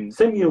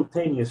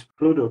 simultaneous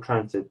Pluto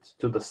transit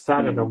to the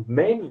Saturn of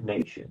many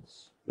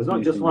nations? There's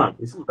not just one.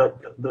 It's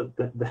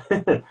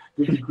the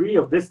degree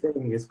of this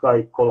thing is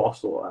quite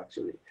colossal,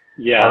 actually.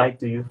 I like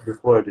to use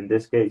this word in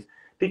this case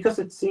because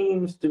it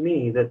seems to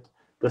me that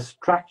the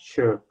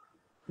structure,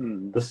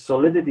 the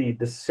solidity,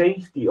 the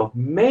safety of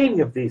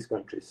many of these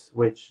countries,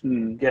 which,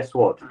 guess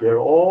what? They're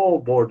all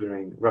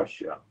bordering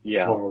Russia,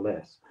 more or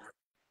less.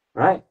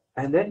 Right?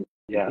 And then,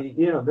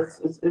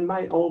 it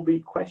might all be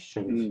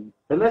questions.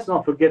 And let's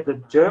not forget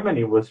that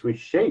Germany was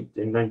reshaped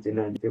in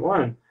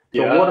 1991.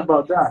 So what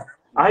about that?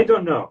 I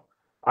don't know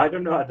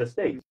at the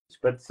stage,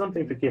 but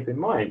something to keep in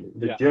mind.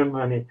 The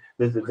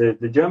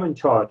German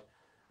chart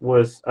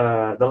was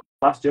the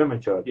last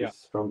German chart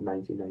is from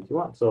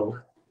 1991. So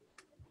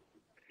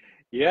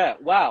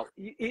wow,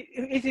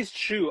 it is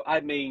true. I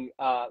mean,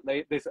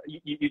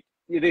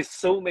 there's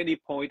so many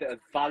points and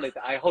valid.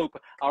 I hope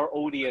our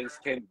audience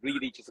can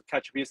really just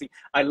catch music.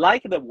 I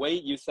like the way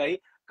you say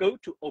go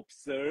to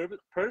observe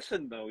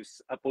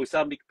personal's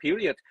balsamic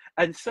period,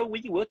 and so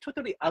we will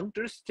totally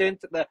understand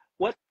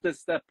what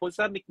does the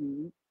balsamic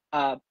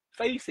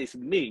phases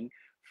mean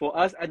for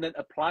us, and then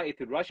apply it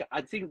to Russia.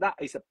 I think that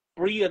is a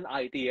brilliant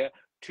idea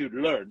to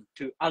learn,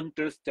 to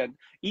understand,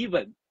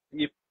 even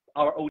if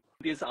our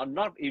audience are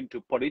not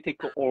into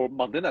political or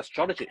mundane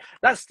astrology.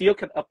 That still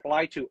can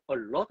apply to a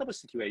lot of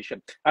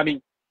situations. I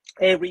mean,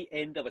 every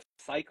end of a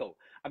cycle.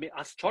 I mean,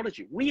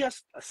 astrology,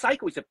 a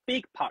cycle is a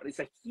big part. It's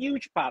a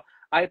huge part.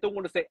 I don't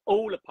want to say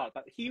all the part,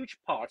 but huge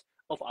part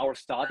of our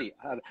study.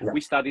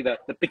 We study the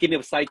beginning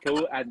of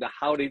cycle and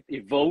how it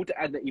evolved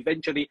and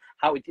eventually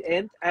how it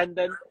ends. And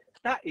then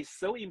that is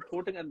so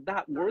important, and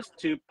that worth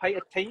to pay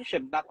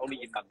attention, not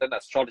only in mundane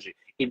astrology,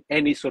 in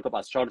any sort of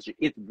astrology.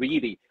 It's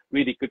really,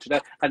 really good to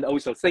know. And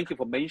also, thank you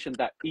for mentioning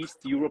that East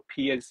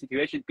European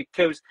situation,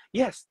 because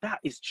yes, that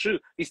is true.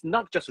 It's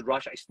not just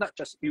Russia, it's not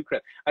just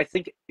Ukraine. I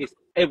think it's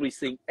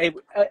everything,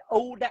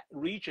 all that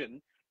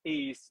region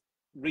is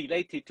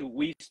related to,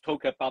 we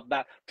talk about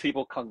that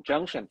triple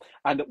conjunction,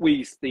 and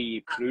with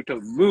the Pluto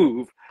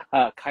move,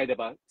 kind of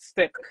a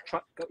step,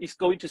 is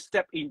going to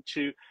step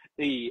into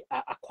the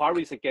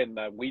Aquarius again.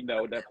 We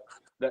know that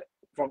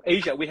from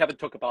Asia, we haven't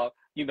talked about,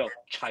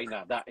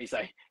 China. That is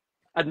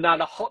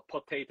another hot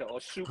potato or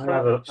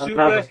super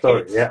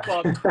story, hit yeah.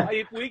 spot.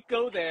 If we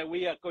go there,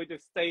 we are going to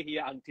stay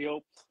here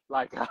until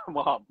like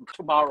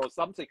tomorrow or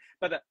something.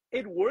 But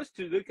it worth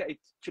to look at it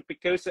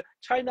because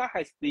China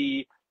has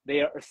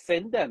their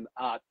ascendant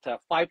at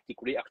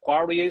 5-degree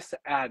Aquarius,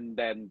 and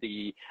then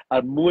the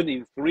moon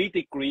in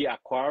 3-degree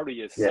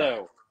Aquarius. Yeah.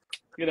 So,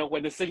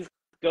 when the things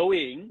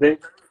going,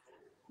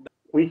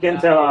 we can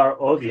tell our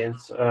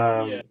audience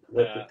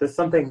that there's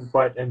something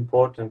quite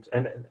important,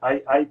 and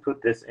I put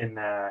this in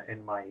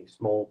my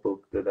small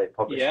book that I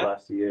published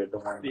last year, the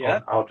one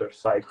on outer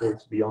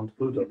cycles beyond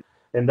Pluto.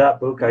 In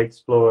that book, I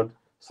explored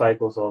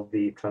cycles of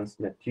the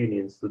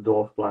trans-Neptunians, the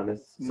dwarf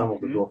planets. Some of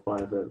the dwarf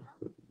planets have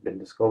been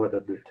discovered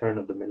at the turn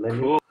of the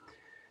millennium.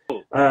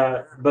 Cool.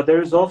 But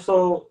there is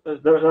also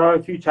there are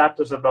a few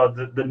chapters about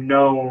the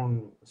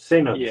known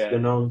synods, the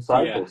known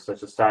cycles,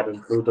 such as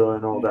Saturn, Pluto,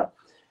 and all that.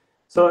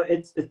 So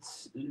it's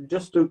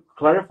just to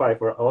clarify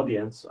for our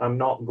audience. I'm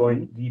not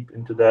going deep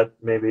into that.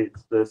 Maybe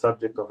it's the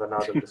subject of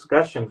another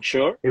discussion.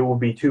 Sure, it will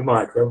be too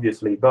much,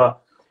 obviously.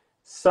 But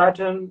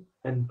Saturn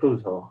and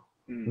Pluto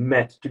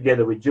met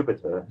together with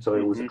Jupiter, so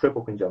it was a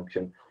triple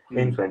conjunction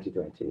in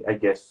 2020. I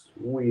guess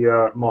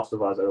most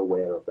of us are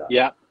aware of that.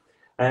 Yeah.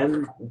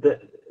 And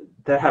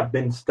there have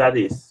been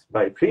studies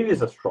by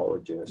previous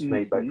astrologers,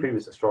 made by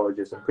previous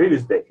astrologers in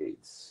previous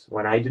decades,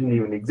 when I didn't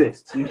even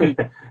exist.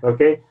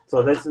 Okay,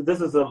 so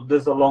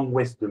there's a long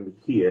wisdom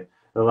here,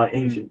 like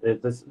ancient.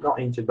 It's not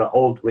ancient, but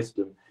old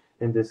wisdom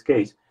in this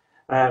case.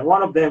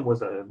 One of them was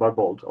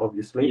Barbauld,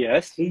 obviously.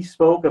 Yes. He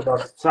spoke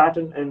about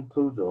Saturn and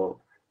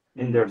Pluto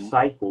in their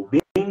cycle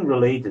being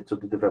related to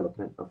the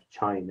development of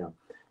China.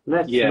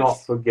 Let's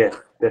not forget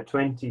that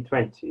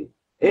 2020,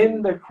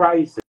 in the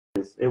crisis,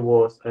 it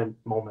was a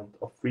moment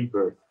of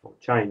rebirth for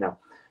China.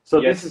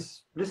 So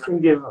this can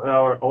give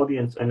our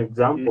audience an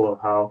example of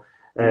how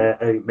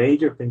a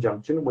major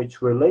conjunction,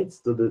 which relates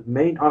to the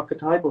main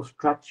archetypal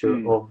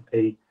structure of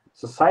a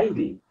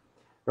society,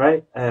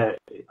 right?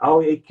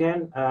 How it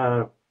can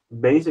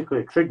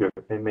basically trigger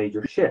a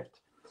major shift.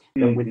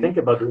 When we think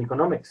about the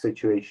economic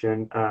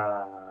situation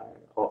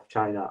of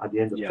China at the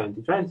end of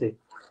 2020,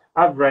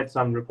 I've read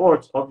some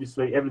reports.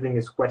 Obviously, everything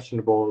is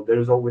questionable. There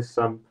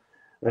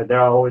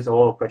are always a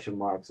lot of question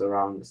marks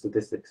around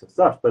statistics and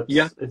stuff. But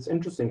it's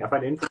interesting. I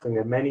find it interesting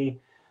that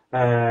many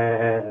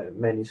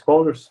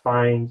scholars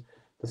find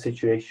the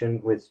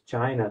situation with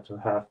China to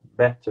have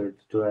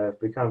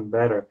become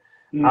better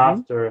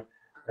after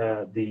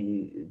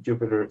the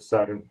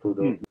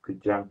Jupiter-Saturn-Pluto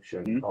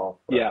conjunction of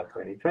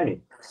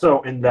 2020.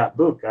 So in that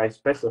book, I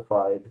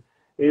specified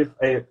if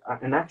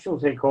an actual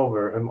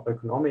takeover, an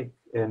economic,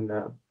 and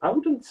I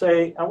wouldn't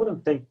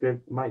think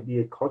there might be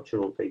a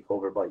cultural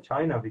takeover by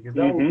China, because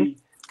that would be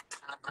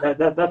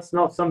that's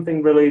not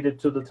something related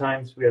to the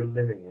times we are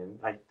living in.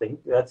 I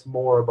think that's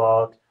more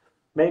about,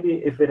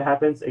 maybe if it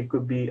happens, it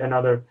could be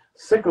another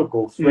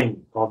cyclical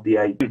swing of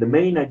the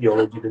main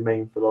ideology, the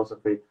main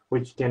philosophy,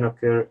 which can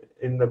occur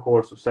in the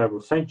course of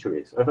several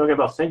centuries. I'm talking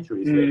about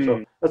centuries here,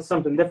 so that's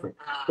something different.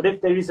 But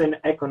if there is an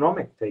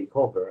economic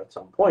takeover at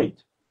some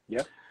point,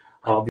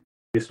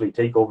 obviously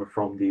takeover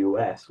from the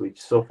US,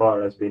 which so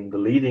far has been the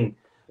leading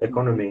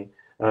economy,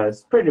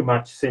 it's pretty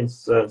much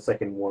since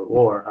Second World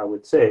War, I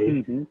would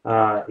say,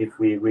 if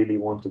we really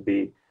want to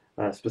be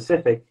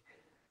specific,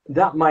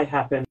 that might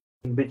happen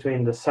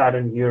between the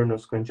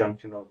Saturn-Uranus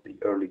conjunction of the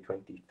early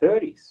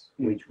 2030s,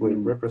 which will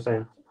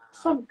represent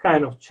some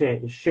kind of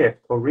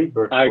shift or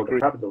rebirth for the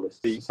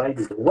capitalist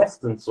society, the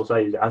Western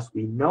society as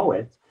we know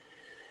it,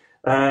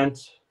 and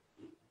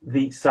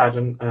the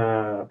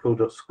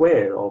Saturn-Pluto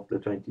square of the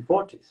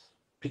 2040s,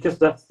 because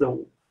that's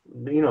the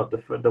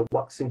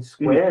waxing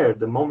square,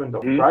 the moment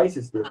of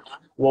crisis.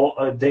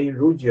 What Dane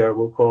Rudhyar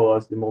will call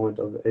as the moment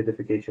of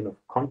edification of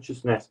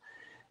consciousness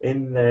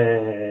in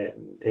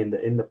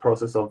the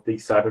process of the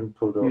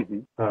Saturn-Pluto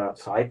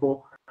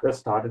cycle that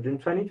started in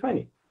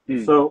 2020.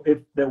 So if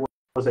there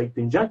was a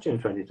conjunction in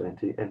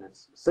 2020 and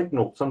it's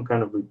signaled some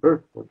kind of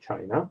rebirth for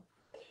China,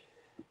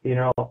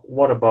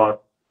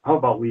 how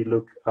about we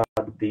look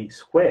at the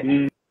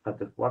square, at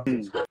the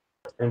waxing square,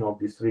 and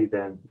obviously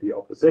then the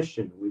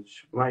opposition,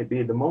 which might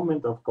be the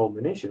moment of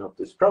culmination of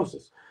this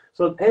process.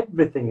 So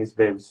everything is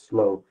very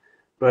slow.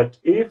 But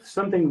if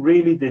something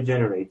really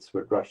degenerates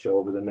with Russia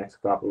over the next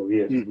couple of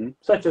years,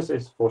 such as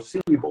is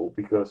foreseeable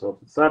because of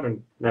the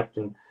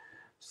Saturn-Neptune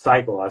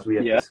cycle, as we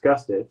have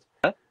discussed it,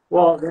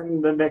 well,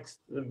 then the next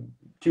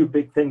two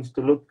big things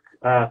to look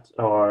at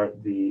are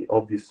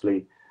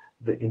obviously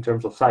in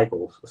terms of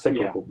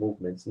cyclical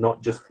movements,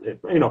 not just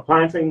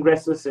planetary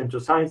ingresses into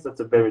signs. That's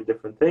a very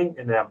different thing,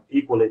 and they're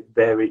equally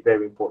very,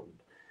 very important.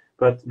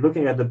 But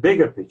looking at the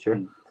bigger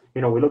picture,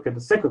 we look at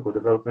the cyclical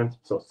development.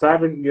 So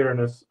Saturn,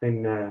 Uranus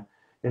in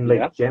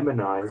late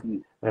Gemini,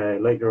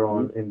 later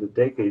on in the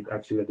decade,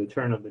 actually at the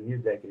turn of the new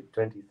decade,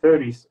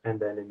 2030s, and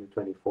then in the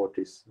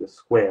 2040s, the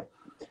square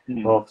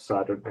of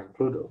Saturn and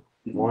Pluto.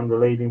 One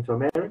relating to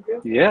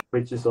America,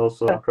 which is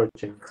also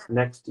approaching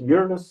next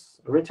Uranus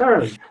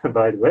return,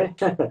 by the way.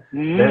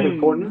 Very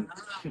important.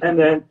 And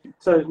then,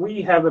 so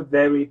we have a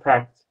very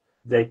packed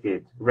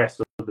decade,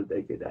 rest of the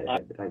decade,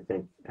 I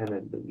think. And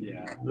then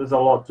there's a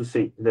lot to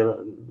see.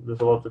 There's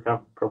a lot to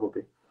come,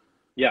 probably.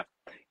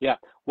 Yeah.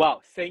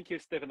 Wow. Thank you,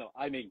 Stefano.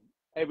 I mean,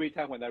 every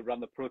time when I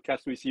run the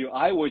podcast with you,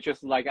 I was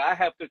just like, I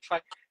have to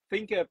try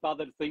thinking about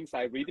the things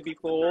I read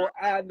before,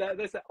 and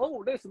there's a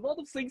lot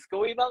of things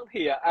going on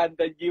here, and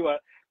then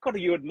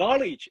your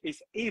knowledge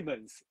is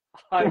immense.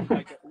 I'm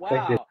like,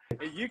 wow,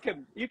 and you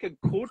can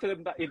quote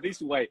them in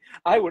this way.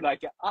 I would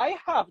like, I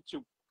have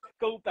to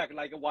go back,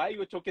 like, why you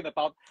were talking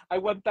about, I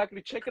went back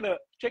and checking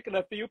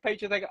a few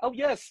pages, like, oh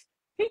yes,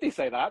 he did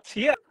say that.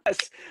 Yes,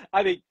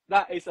 I mean,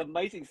 that is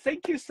amazing.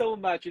 Thank you so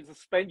much to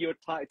spend your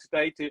time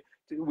today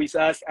with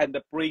us and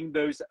bring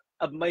those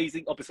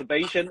amazing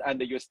observation and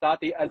your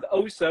study. And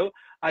also,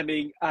 I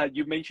mean,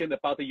 you mentioned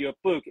about your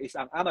book is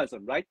on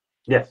Amazon, right?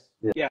 Yes.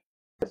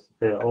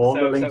 All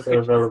the links are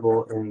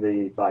available in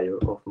the bio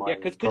of my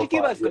could you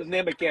give us the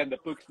name again, the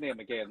book's name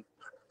again?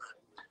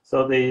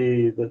 So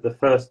the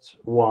first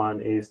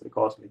one is The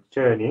Cosmic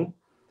Journey.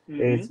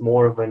 It's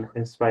more of an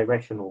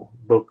inspirational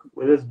book.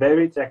 It is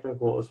very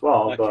technical as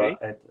well, but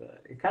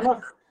it kind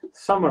of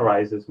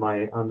summarizes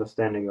my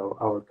understanding of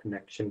our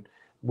connection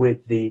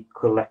with the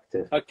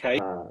collective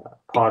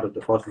part of the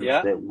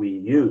cosmos that we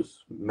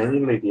use,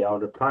 mainly the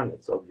outer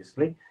planets,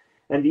 obviously.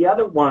 And the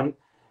other one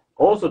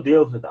also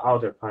deals with the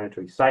outer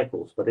planetary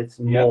cycles, but it's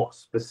more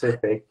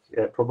specific,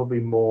 probably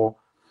more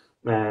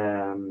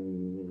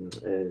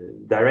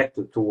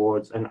directed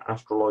towards an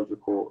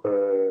astrological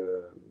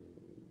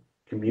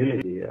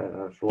community,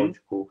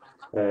 astrological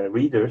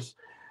readers,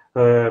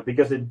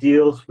 because it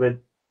deals with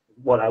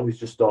what I was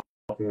just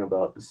talking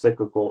about, the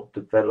cyclical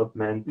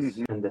developments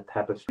and the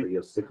tapestry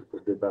of cyclical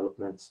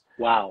developments.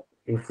 Wow.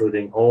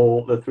 Including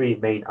all the three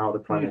main outer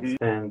planets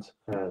and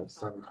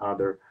some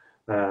other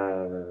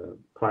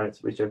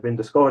planets which have been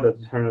discovered at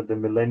the turn of the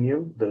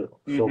millennium, the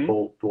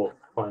so-called dwarf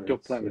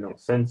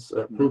planets. Since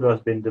Pluto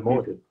has been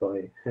demoted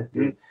by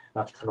the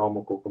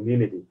astronomical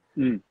community.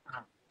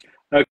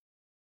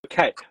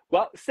 Okay,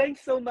 well,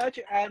 thanks so much,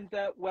 and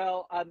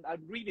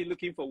I'm really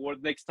looking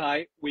forward next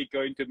time we're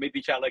going to meet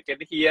each other again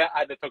here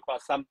and talk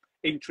about some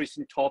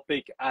interesting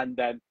topic. And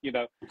then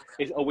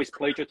it's always a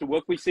pleasure to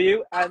work with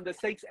you. And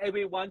thanks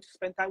everyone to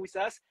spend time with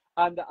us.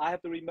 And I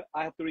have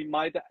to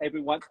remind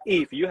everyone,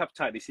 if you have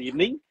time this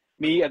evening,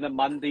 me and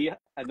Mandy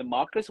and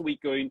Marcus, we're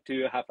going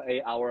to have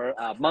our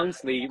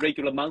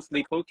regular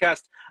monthly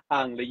podcast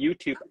on the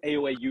YouTube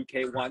AOA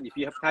UK one. If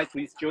you have time,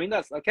 please join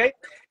us. Okay,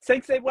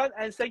 thanks everyone,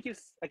 and thank you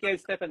again,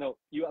 Stefano.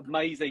 You're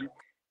amazing.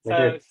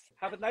 So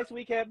have a nice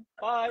weekend.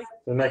 Bye.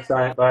 Till next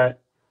time. Bye.